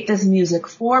create this music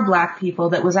for black people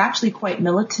that was actually quite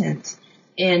militant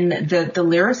in the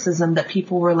lyricism that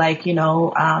people were like,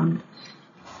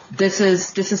 this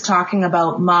is talking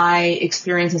about my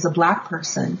experience as a black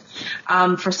person.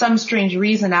 For some strange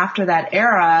reason, after that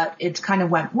era, it kind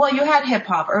of went, well, you had hip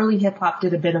hop. Early hip hop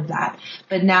did a bit of that,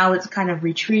 but now it's kind of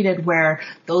retreated where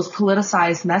those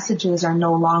politicized messages are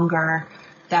no longer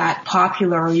that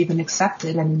popular or even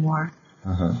accepted anymore.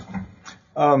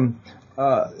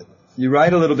 You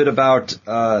write a little bit about,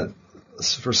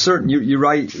 for certain, you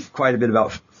write quite a bit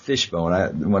about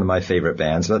Fishbone, one of my favorite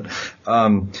bands, but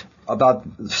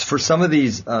for some of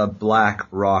these black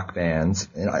rock bands,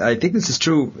 and I think this is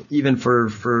true even for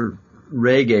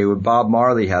reggae, where Bob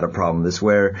Marley had a problem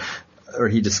or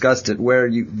he discussed it,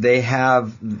 where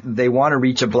they want to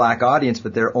reach a black audience,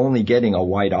 but they're only getting a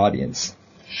white audience.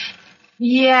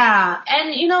 Yeah,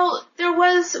 and there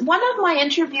was one of my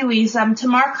interviewees,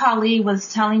 Tamar Kali,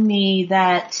 was telling me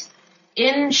that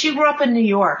she grew up in New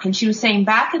York, and she was saying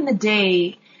back in the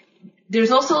day,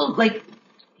 there's also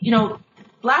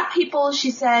black people,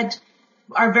 she said,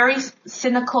 are very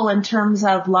cynical in terms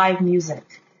of live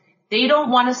music. They don't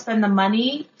want to spend the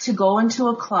money to go into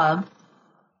a club,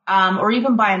 or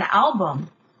even buy an album,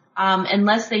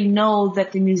 unless they know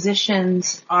that the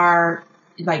musicians are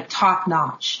like top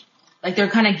notch. Like they're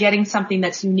kind of getting something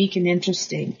that's unique and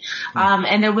interesting.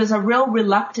 And there was a real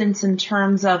reluctance in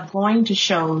terms of going to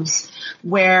shows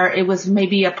where it was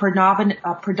maybe a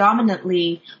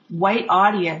predominantly white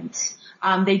audience.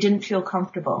 They didn't feel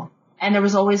comfortable. And there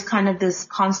was always kind of this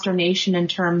consternation in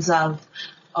terms of,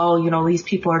 these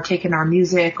people are taking our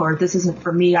music, or this isn't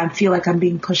for me. I feel like I'm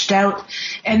being pushed out.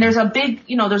 And there's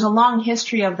there's a long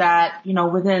history of that,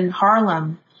 within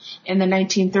Harlem in the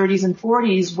 1930s and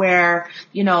 40s, where,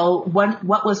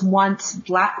 what was once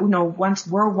black, once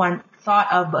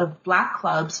thought of black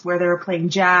clubs where they were playing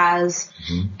jazz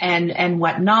and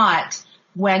whatnot.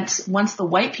 Once the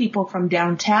white people from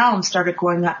downtown started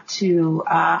going up to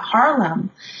Harlem,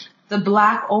 the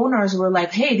black owners were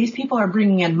like, hey, these people are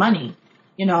bringing in money.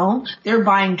 They're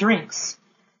buying drinks.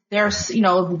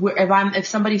 If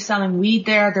somebody's selling weed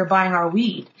there, they're buying our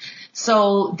weed.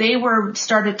 So they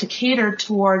started to cater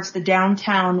towards the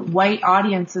downtown white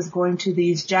audiences going to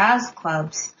these jazz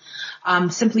clubs,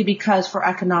 simply because for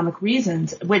economic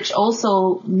reasons, which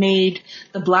also made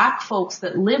the black folks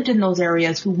that lived in those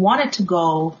areas who wanted to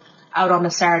go out on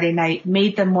a Saturday night,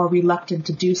 made them more reluctant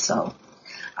to do so.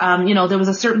 There was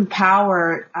a certain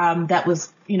power that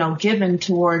was, given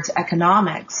towards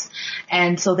economics.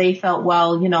 And so they felt,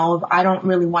 I don't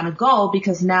really want to go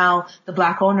because now the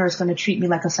black owner is going to treat me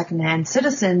like a second-hand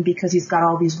citizen because he's got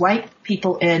all these white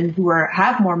people in who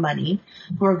have more money,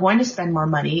 who are going to spend more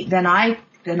money than I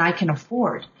can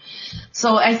afford.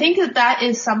 So I think that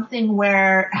is something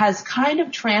where has kind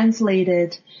of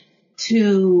translated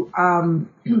to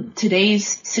today's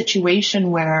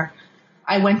situation where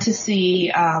I went to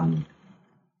see, I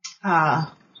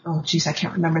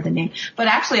can't remember the name. But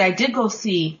actually, I did go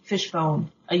see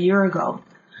Fishbone a year ago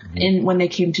when they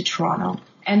came to Toronto.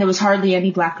 And there was hardly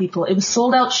any black people. It was a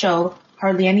sold-out show,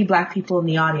 hardly any black people in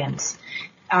the audience.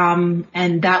 And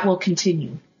that will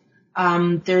continue.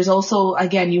 There's also,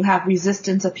 again, you have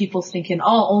resistance of people thinking,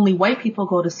 only white people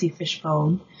go to see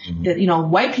Fishbone. That,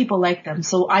 white people like them,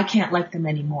 so I can't like them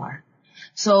anymore.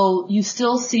 So you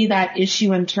still see that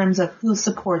issue in terms of who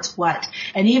supports what.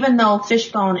 And even though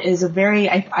Fishbone is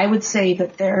I would say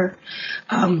that their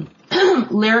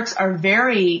lyrics are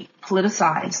very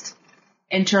politicized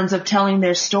in terms of telling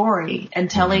their story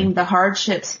and telling the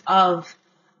hardships of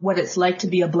what it's like to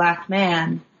be a black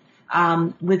man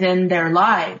within their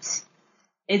lives.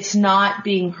 It's not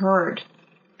being heard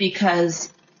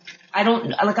because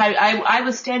I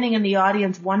was standing in the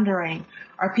audience wondering,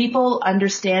 are people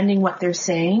understanding what they're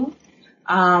saying?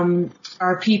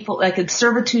 Are people,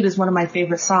 Servitude is one of my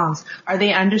favorite songs. Are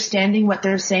they understanding what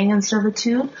they're saying in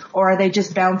Servitude? Or are they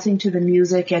just bouncing to the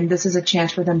music and this is a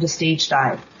chance for them to stage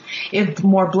dive? If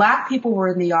more black people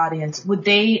were in the audience, would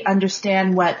they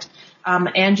understand what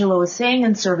Angelo is saying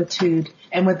in Servitude?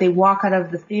 And would they walk out of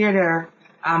the theater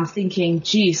thinking,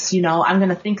 geez, I'm going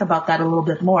to think about that a little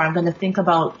bit more. I'm going to think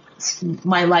about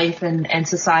my life and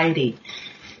society.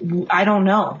 I don't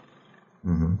know.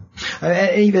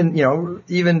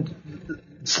 Even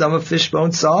some of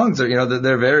Fishbone's songs are,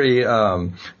 they're very,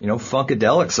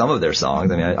 funkadelic, some of their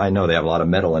songs. I mean, I know they have a lot of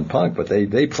metal and punk, but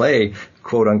they play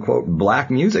quote unquote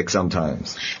black music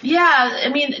sometimes. Yeah, I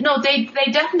mean, no, they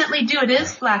definitely do. It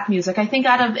is black music. I think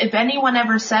if anyone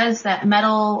ever says that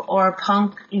metal or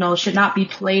punk, should not be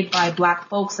played by black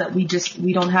folks, that we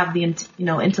don't have the,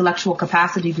 intellectual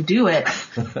capacity to do it,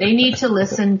 they need to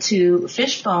listen to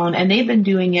Fishbone, and they've been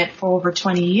doing it for over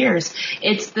 20 years.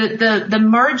 It's the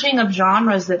merging of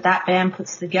genres that band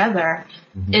puts together.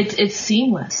 It's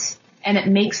seamless and it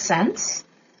makes sense.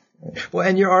 Well,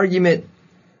 and your argument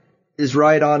is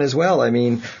right on as well. I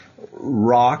mean,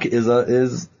 rock is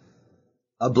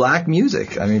a black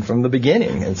music. I mean, from the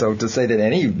beginning. And so to say that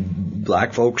any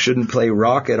black folk shouldn't play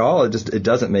rock at all, it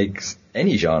doesn't make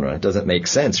any genre. It doesn't make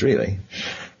sense, really.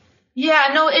 Yeah,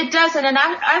 no, it doesn't. And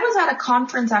I was at a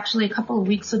conference actually a couple of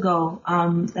weeks ago,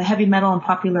 the Heavy Metal and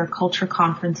Popular Culture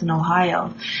Conference in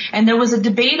Ohio. And there was a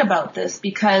debate about this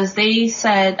because they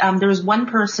said, there was one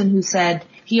person who said,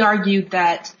 he argued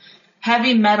that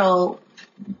heavy metal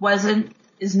wasn't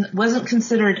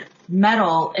considered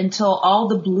metal until all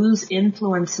the blues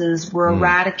influences were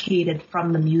eradicated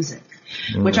from the music.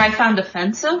 Which I found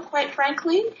offensive, quite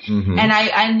frankly. Mm-hmm. And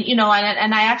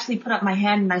I actually put up my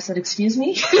hand and I said, excuse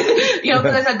me?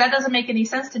 Because I said, that doesn't make any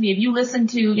sense to me. If you listen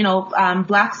to,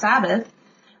 Black Sabbath,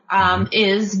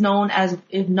 is known as,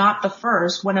 if not the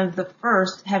first, one of the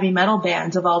first heavy metal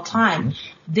bands of all time.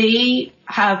 They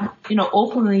have,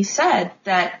 openly said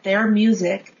that their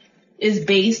music is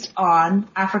based on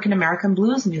African American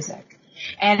blues music.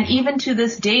 And even to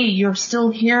this day, you're still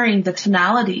hearing the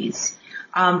tonalities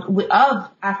of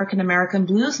African American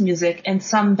blues music and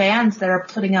some bands that are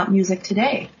putting out music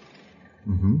today.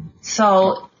 Mm-hmm.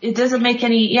 So it doesn't make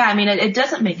any, it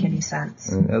doesn't make any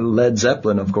sense. Led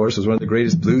Zeppelin, of course, was one of the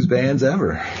greatest blues bands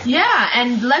ever. Yeah,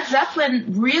 and Led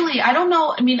Zeppelin really, I don't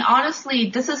know,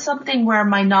 honestly, this is something where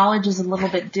my knowledge is a little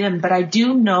bit dim, but I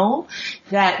do know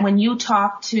that when you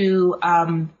talk to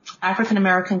African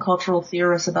American cultural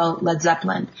theorists about Led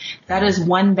Zeppelin, that is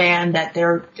one band that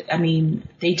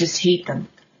they just hate them.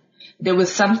 There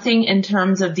was something in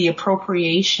terms of the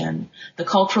appropriation, the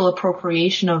cultural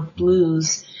appropriation of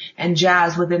blues and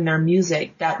jazz within their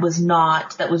music that was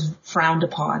frowned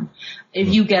upon.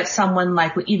 If you get someone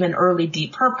like even early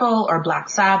Deep Purple or Black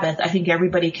Sabbath, I think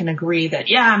everybody can agree that,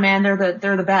 yeah, man, they're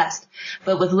the best.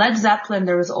 But with Led Zeppelin,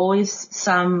 there was always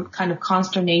some kind of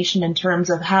consternation in terms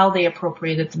of how they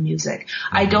appropriated the music.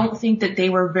 I don't think that they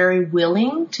were very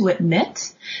willing to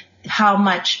admit how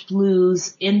much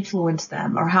blues influenced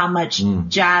them or how much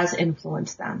jazz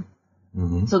influenced them.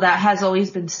 Mm-hmm. So that has always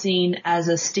been seen as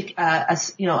a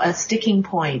sticking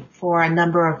point for a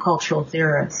number of cultural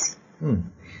theorists.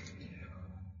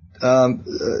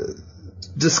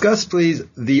 Discuss, please,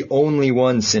 the only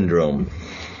one syndrome.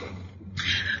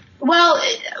 Well,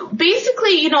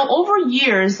 basically, over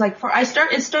years,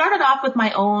 it started off with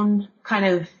my own kind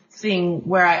of thing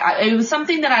where it was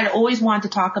something that I'd always wanted to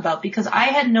talk about because I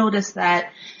had noticed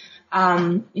that,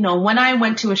 when I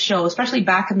went to a show, especially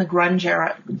back in the grunge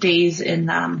era days in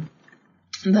the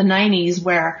 90s,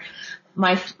 where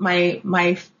my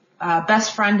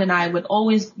best friend and I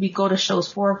we'd go to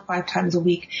shows 4 or 5 times a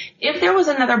week. If there was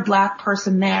another black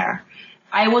person there,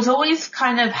 I was always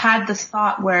kind of had this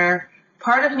thought where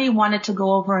part of me wanted to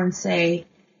go over and say,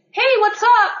 hey, what's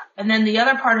up? And then the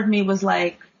other part of me was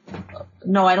like,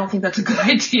 no, I don't think that's a good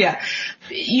idea.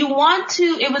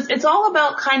 It's all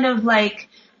about kind of like,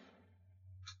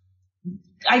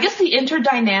 I guess the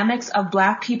interdynamics of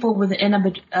black people within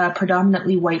a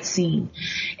predominantly white scene.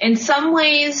 In some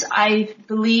ways, I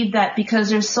believe that because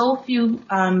there's so few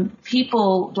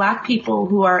black people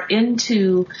who are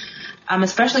into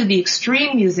especially the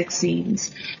extreme music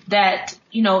scenes, that,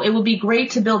 it would be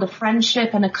great to build a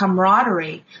friendship and a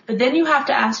camaraderie. But then you have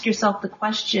to ask yourself the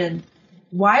question,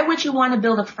 why would you want to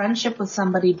build a friendship with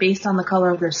somebody based on the color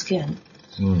of their skin?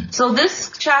 So this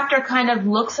chapter kind of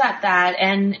looks at that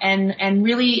and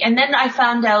really, and then I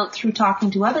found out through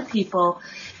talking to other people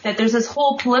that there's this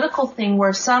whole political thing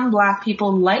where some black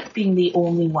people like being the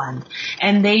only one,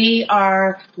 and they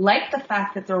are like the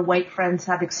fact that their white friends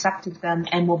have accepted them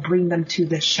and will bring them to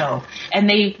this show. And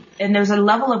there's a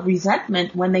level of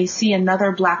resentment when they see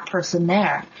another black person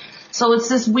there. So it's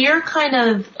this weird kind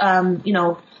of,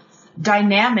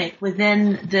 dynamic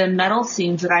within the metal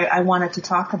scenes that I wanted to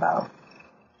talk about.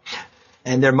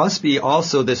 And there must be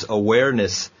also this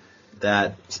awareness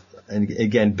that, and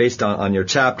again, based on your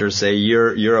chapter, say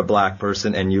you're a black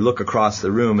person and you look across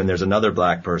the room and there's another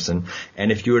black person.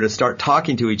 And if you were to start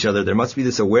talking to each other, there must be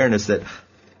this awareness that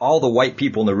all the white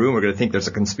people in the room are going to think there's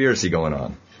a conspiracy going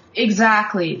on.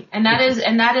 Exactly. And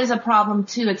that is a problem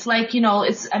too. It's like,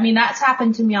 that's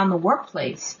happened to me on the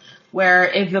workplace, where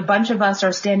if a bunch of us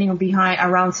are standing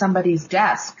around somebody's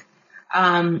desk,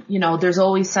 there's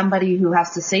always somebody who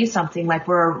has to say something like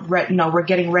we're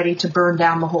getting ready to burn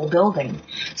down the whole building.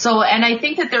 So, and I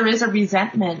think that there is a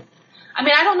resentment.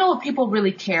 I don't know if people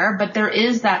really care, but there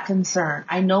is that concern.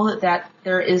 I know that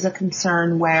there is a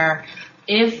concern where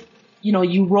if,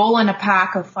 you roll in a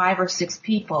pack of 5 or 6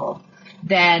 people,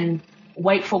 then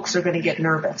white folks are going to get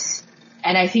nervous.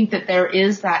 And I think that there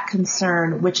is that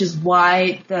concern, which is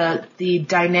why the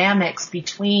dynamics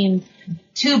between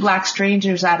 2 black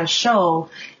strangers at a show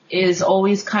is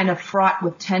always kind of fraught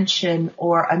with tension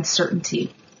or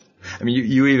uncertainty. I mean,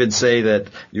 you even say that,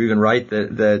 you even write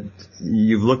that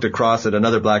you've looked across at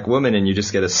another black woman and you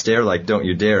just get a stare like, don't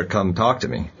you dare come talk to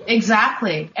me.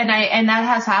 Exactly. And that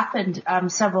has happened,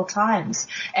 several times.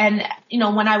 And,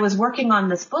 when I was working on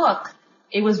this book,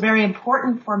 it was very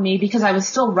important for me because I was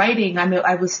still writing.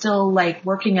 I was still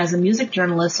working as a music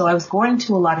journalist. So I was going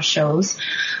to a lot of shows.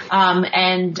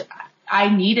 And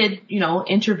I needed,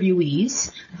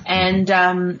 interviewees, and,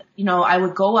 I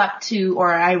would go up to,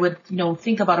 or I would,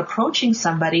 think about approaching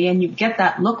somebody, and you get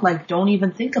that look like, don't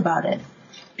even think about it,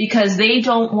 because they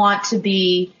don't want to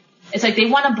be, it's like they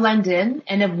want to blend in,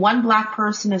 and if one black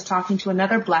person is talking to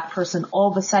another black person,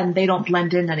 all of a sudden they don't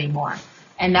blend in anymore.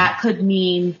 And that could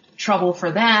mean trouble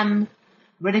for them,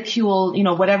 ridicule,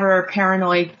 whatever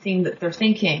paranoid thing that they're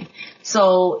thinking.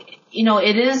 So,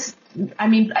 it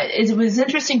was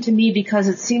interesting to me because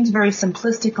it seems very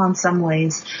simplistic on some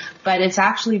ways, but it's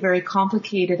actually very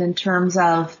complicated in terms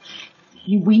of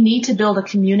we need to build a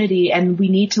community, and we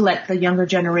need to let the younger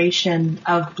generation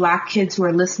of black kids who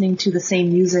are listening to the same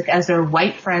music as their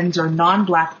white friends or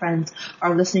non-black friends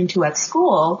are listening to at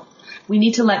school. We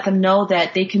need to let them know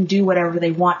that they can do whatever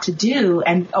they want to do,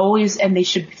 and they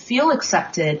should feel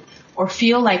accepted or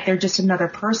feel like they're just another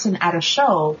person at a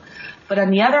show. But on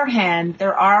the other hand,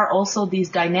 there are also these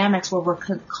dynamics where we're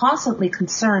constantly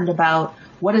concerned about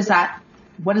what is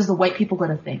the white people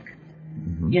going to think,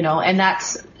 and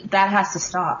that has to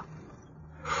stop.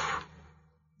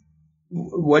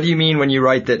 What do you mean when you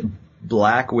write that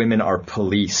black women are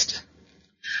policed?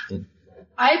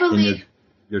 I believe in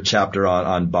your chapter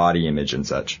on body image and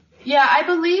such. Yeah, I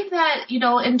believe that,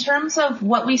 in terms of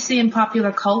what we see in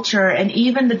popular culture and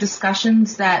even the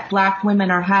discussions that black women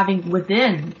are having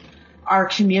within our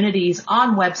communities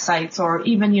on websites or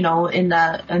even, in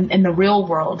the real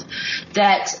world,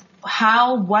 that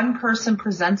how one person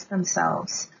presents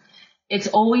themselves, it's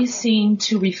always seen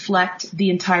to reflect the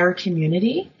entire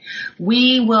community.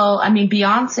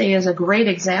 Beyonce is a great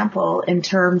example in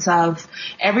terms of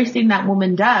everything that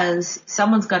woman does,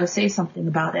 someone's got to say something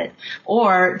about it.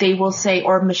 Or they will say,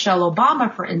 or Michelle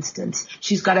Obama, for instance,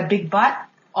 she's got a big butt.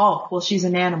 Oh, well, she's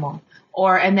an animal.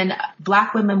 And then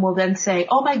black women will then say,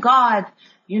 oh my God,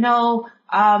 the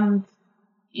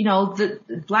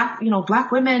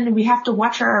black women, we have to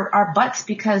watch our butts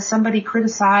because somebody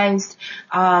criticized,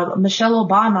 Michelle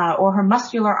Obama or her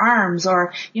muscular arms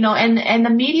and the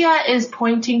media is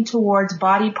pointing towards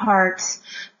body parts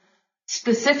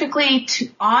specifically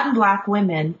on black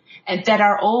women and that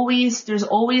there's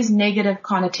always negative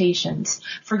connotations.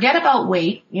 Forget about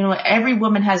weight. Every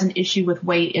woman has an issue with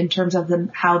weight in terms of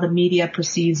how the media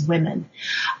perceives women.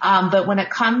 But when it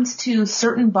comes to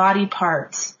certain body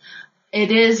parts, it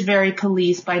is very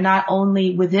policed by not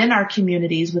only within our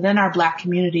communities, within our black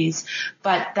communities,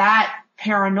 but that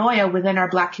paranoia within our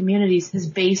black communities is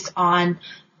based on,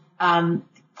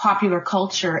 popular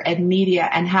culture and media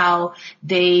and how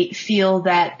they feel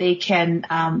that they can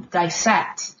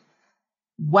dissect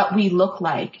what we look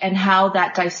like and how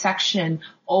that dissection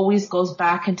always goes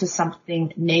back into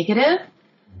something negative,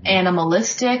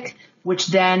 animalistic, which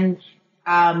then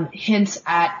hints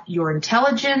at your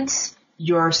intelligence,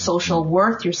 your social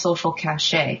worth, your social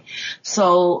cachet.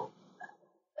 So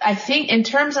I think in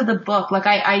terms of the book,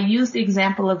 I use the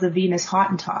example of the Venus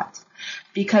Hottentot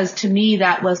because to me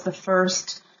that was the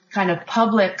first kind of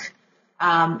public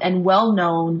and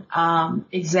well-known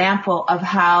example of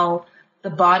how the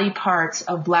body parts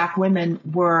of black women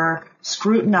were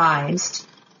scrutinized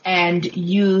and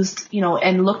used,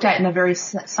 and looked at in a very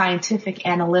scientific,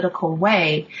 analytical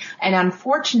way. And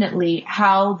unfortunately,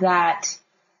 how that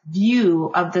view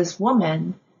of this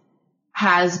woman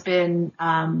has been,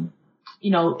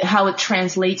 how it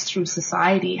translates through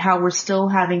society, how we're still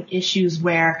having issues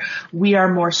where we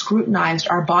are more scrutinized,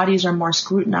 our bodies are more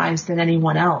scrutinized than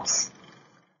anyone else.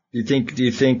 Do you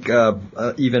think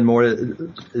even more,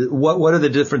 what are the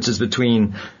differences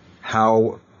between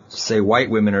how, say, white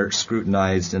women are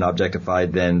scrutinized and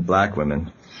objectified than black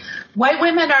women? White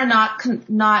women are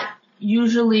not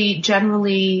usually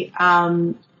generally,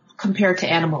 compared to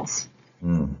animals.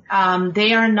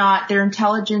 They are not, their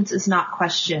intelligence is not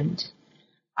questioned.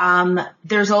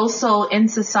 There's also in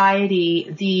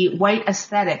society, the white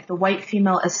aesthetic, the white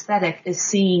female aesthetic is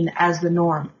seen as the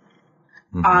norm.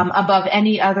 Above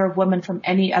any other woman from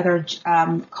any other,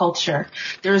 culture.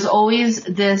 There's always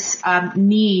this,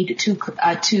 need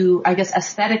to, I guess,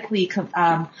 aesthetically,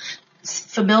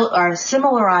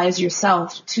 similarize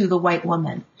yourself to the white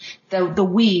woman. The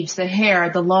weaves, the hair,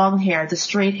 the long hair, the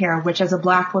straight hair, which as a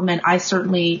black woman, I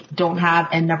certainly don't have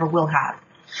and never will have.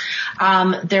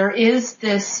 There is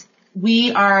this,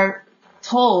 we are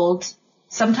told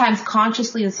sometimes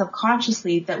consciously and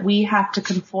subconsciously, that we have to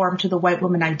conform to the white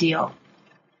woman ideal.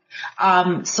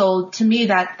 So to me,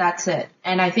 that's it.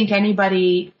 And I think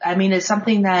it's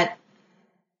something that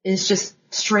is just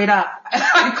straight up,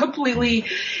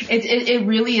 it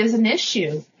really is an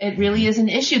issue. It really is an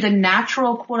issue. The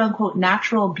natural, quote unquote,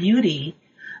 natural beauty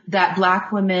that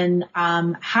Black women,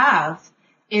 have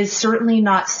is certainly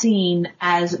not seen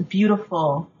as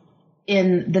beautiful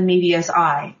in the media's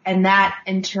eye. And that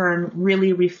in turn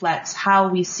really reflects how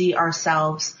we see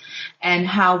ourselves and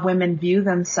how women view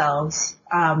themselves,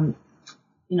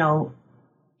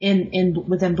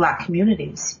 within Black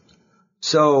communities.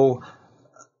 So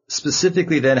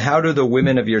specifically then, how do the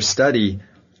women of your study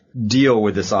deal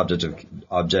with this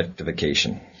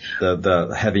objectification?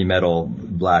 The heavy metal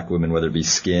Black women, whether it be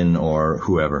Skin or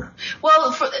whoever?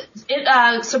 Well,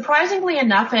 surprisingly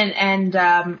enough, and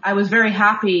I was very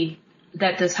happy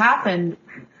that this happened,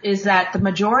 is that the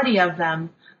majority of them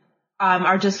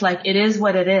are just like, it is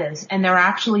what it is. And they're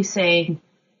actually saying,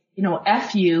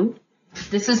 F you,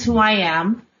 this is who I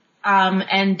am.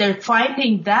 And they're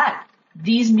finding that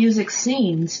these music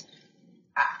scenes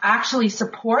actually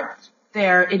support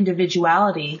their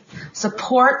individuality,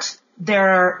 support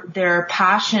their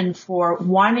passion for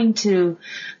wanting to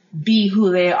be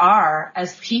who they are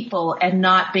as people and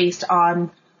not based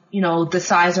on the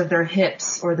size of their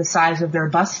hips or the size of their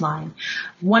bust line.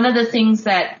 One of the things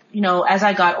that, as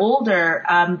I got older,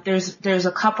 there's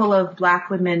a couple of Black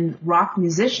women rock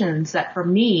musicians that for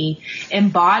me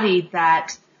embodied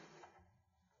that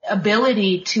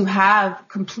ability to have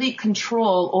complete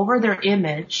control over their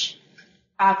image,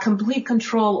 complete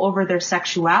control over their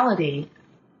sexuality.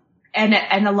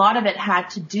 And a lot of it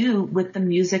had to do with the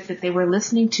music that they were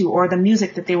listening to or the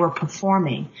music that they were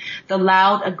performing. The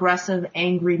loud, aggressive,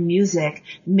 angry music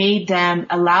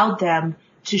allowed them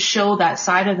to show that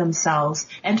side of themselves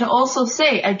and to also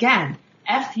say, again,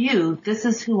 F you, this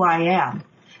is who I am.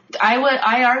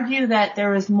 I argue that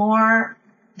there's more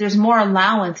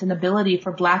allowance and ability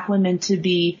for Black women to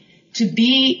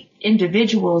be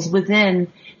individuals within,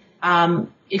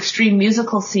 extreme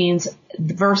musical scenes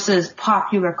versus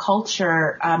popular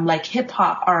culture, like hip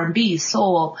hop, R&B,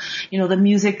 soul, the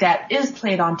music that is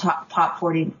played on top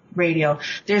 40 radio.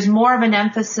 There's more of an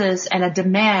emphasis and a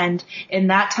demand in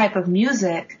that type of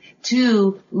music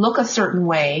to look a certain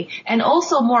way, and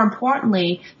also more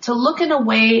importantly, to look in a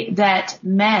way that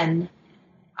men,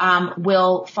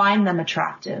 will find them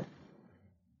attractive.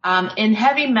 In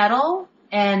heavy metal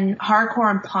and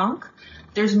hardcore and punk,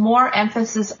 there's more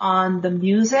emphasis on the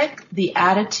music, the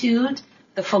attitude,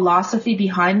 the philosophy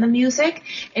behind the music.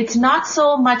 It's not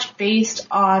so much based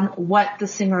on what the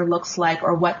singer looks like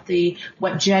or what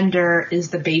gender is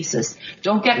the basis.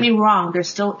 Don't get me wrong, there's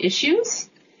still issues,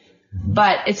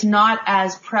 but it's not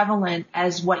as prevalent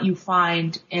as what you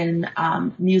find in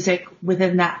music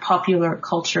within that popular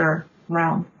culture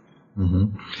realm.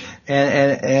 Mm-hmm.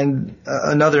 And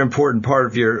another important part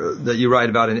of that you write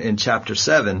about in chapter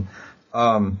 7.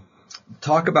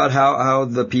 Talk about how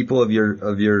the people of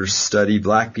your study,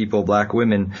 Black people, Black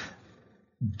women,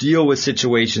 deal with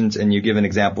situations, and you give an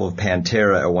example of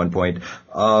Pantera at one point,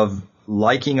 of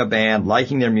liking a band,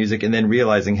 liking their music, and then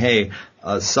realizing, hey,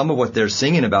 some of what they're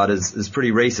singing about is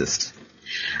pretty racist.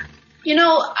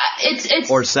 It's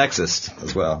or sexist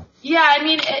as well.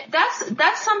 Yeah,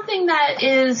 that's something that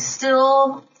is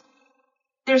still.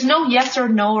 There's no yes or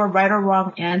no or right or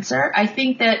wrong answer. I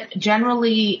think that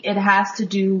generally it has to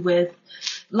do with,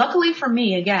 luckily for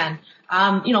me, again,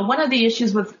 one of the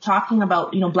issues with talking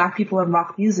about, Black people in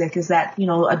rock music is that,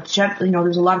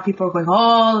 there's a lot of people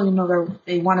going,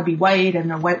 they want to be white and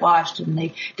they're whitewashed and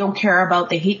they don't care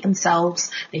they hate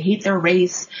themselves, they hate their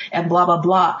race and blah, blah,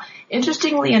 blah.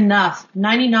 Interestingly enough,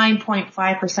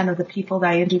 99.5% of the people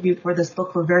that I interviewed for this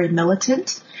book were very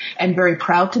militant and very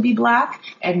proud to be Black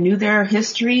and knew their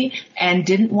history and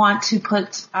didn't want to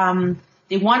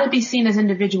they want to be seen as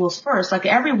individuals first, like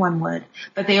everyone would,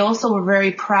 but they also were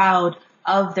very proud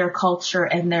of their culture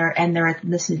and their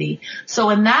ethnicity. So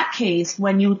in that case,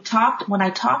 when I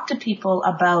talked to people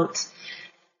about,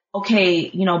 okay,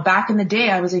 back in the day,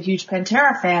 I was a huge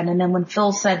Pantera fan, and then when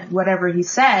Phil said whatever he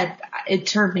said, it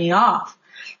turned me off.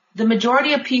 The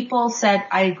majority of people said,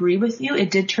 I agree with you,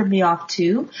 it did turn me off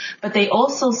too, but they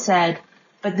also said,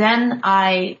 but then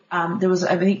there was,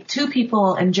 I think, 2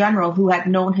 people in general who had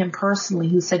known him personally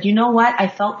who said, you know what, I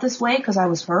felt this way because I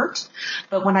was hurt,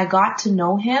 but when I got to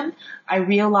know him, I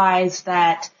realized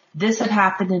that this had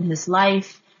happened in his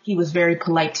life, he was very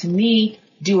polite to me,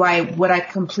 would I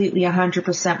completely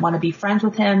 100% want to be friends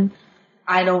with him?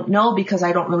 I don't know because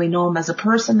I don't really know him as a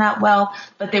person that well,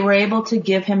 but they were able to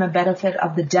give him a benefit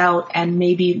of the doubt and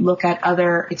maybe look at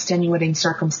other extenuating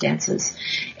circumstances.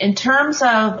 In terms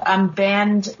of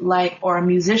band like, or a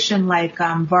musician like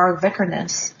Varg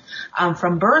Vikernes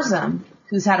from Burzum,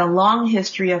 who's had a long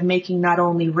history of making not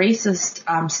only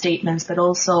racist statements, but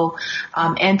also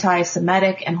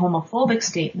anti-Semitic and homophobic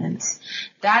statements.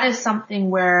 That is something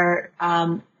where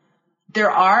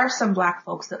there are some black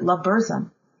folks that love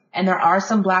Burzum. And there are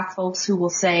some black folks who will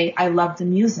say, I love the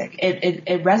music.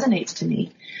 It resonates to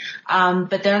me.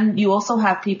 But then you also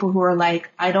have people who are like,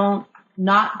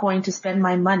 not going to spend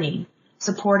my money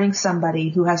supporting somebody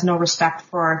who has no respect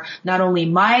for not only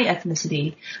my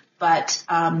ethnicity, but,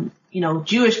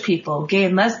 Jewish people, gay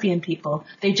and lesbian people.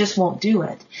 They just won't do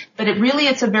it. But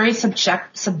it's a very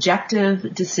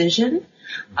subjective decision.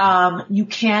 You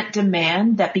can't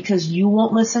demand that because you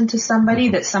won't listen to somebody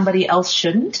that somebody else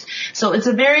shouldn't. So it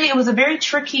was a very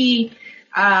tricky,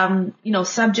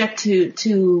 subject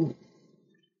to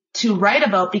write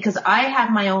about because I have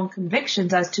my own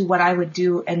convictions as to what I would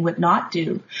do and would not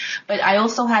do. But I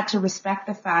also had to respect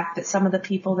the fact that some of the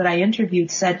people that I interviewed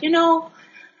said,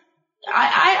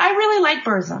 I really like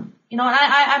Burzum, and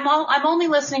I'm only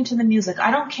listening to the music.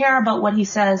 I don't care about what he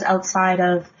says outside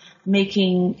of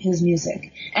making his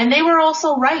music. And they were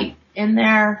also right in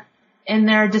their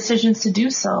decisions to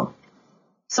do so.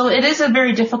 So it is a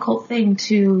very difficult thing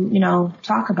to,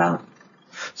 talk about.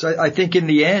 So I think in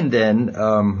the end then,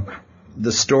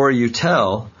 the story you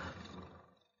tell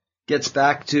gets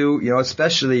back to,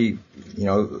 especially,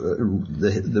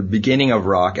 the beginning of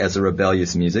rock as a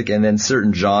rebellious music, and then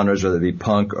certain genres, whether it be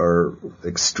punk or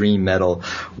extreme metal,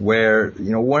 where,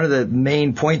 one of the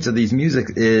main points of these music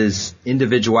is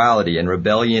individuality and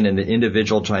rebellion and the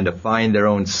individual trying to find their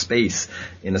own space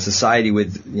in a society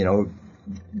with,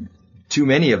 too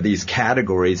many of these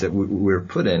categories that we're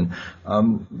put in.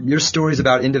 Your story's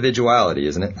about individuality,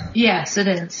 isn't it? Yes, it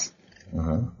is.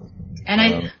 Uh-huh.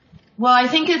 And I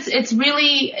think it's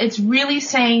really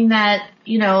saying that,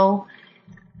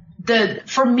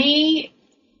 for me,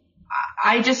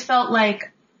 I just felt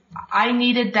like I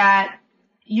needed that.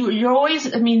 You're always,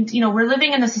 we're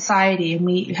living in a society, and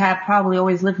we have probably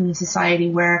always lived in a society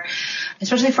where,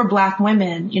 especially for black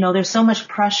women, there's so much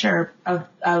pressure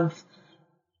of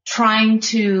trying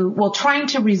to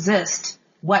resist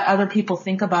what other people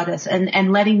think about us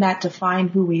and letting that define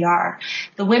who we are.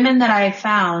 The women that I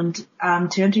found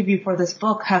to interview for this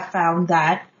book have found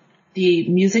that the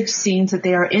music scenes that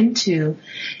they are into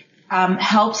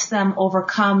helps them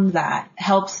overcome that,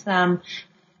 helps them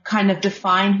kind of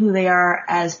define who they are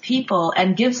as people,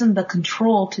 and gives them the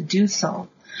control to do so.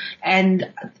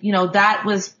 And, that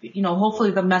was, hopefully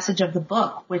the message of the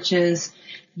book, which is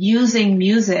using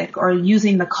music or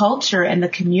using the culture and the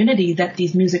community that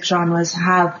these music genres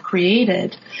have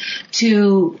created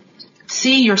to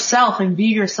see yourself and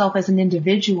view yourself as an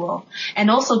individual,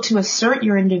 and also to assert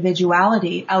your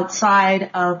individuality outside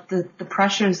of the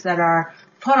pressures that are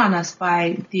put on us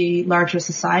by the larger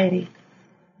society.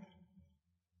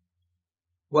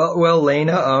 Well,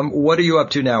 Lena, what are you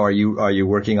up to now? Are you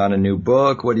working on a new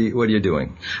book? What are you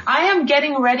doing? I am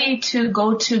getting ready to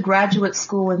go to graduate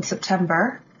school in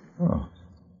September. Oh.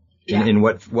 Yeah. In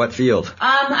what field?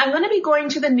 I'm going to be going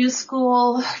to the New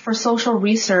School for Social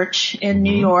Research in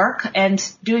New York and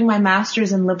doing my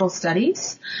master's in liberal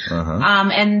studies. Uh-huh.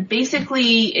 And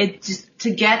basically it's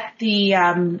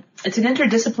an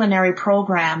interdisciplinary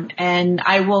program, and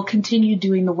I will continue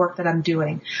doing the work that I'm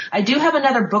doing. I do have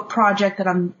another book project that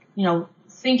I'm,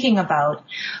 thinking about,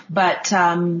 but,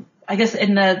 I guess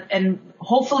and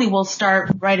hopefully we'll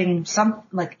start writing some,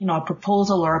 a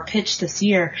proposal or a pitch this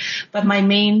year. But my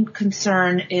main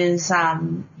concern is,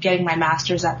 getting my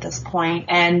master's at this point,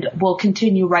 and we'll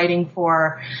continue writing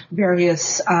for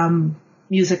various,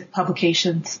 music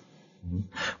publications.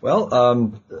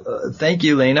 Well, thank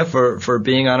you, Lena, for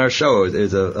being on our show. It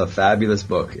was a fabulous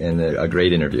book and a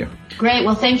great interview. Great.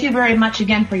 Well, thank you very much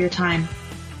again for your time.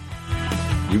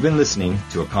 You've been listening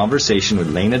to a conversation with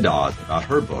Lena Dawes about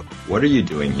her book, What Are You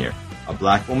Doing Here? A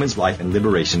Black Woman's Life and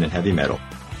Liberation in Heavy Metal,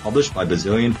 published by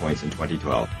Bazillion Points in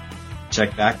 2012.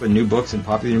 Check back with New Books in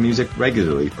Popular Music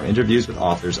regularly for interviews with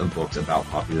authors of books about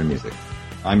popular music.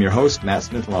 I'm your host, Matt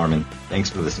Smith-Larman. Thanks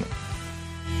for listening.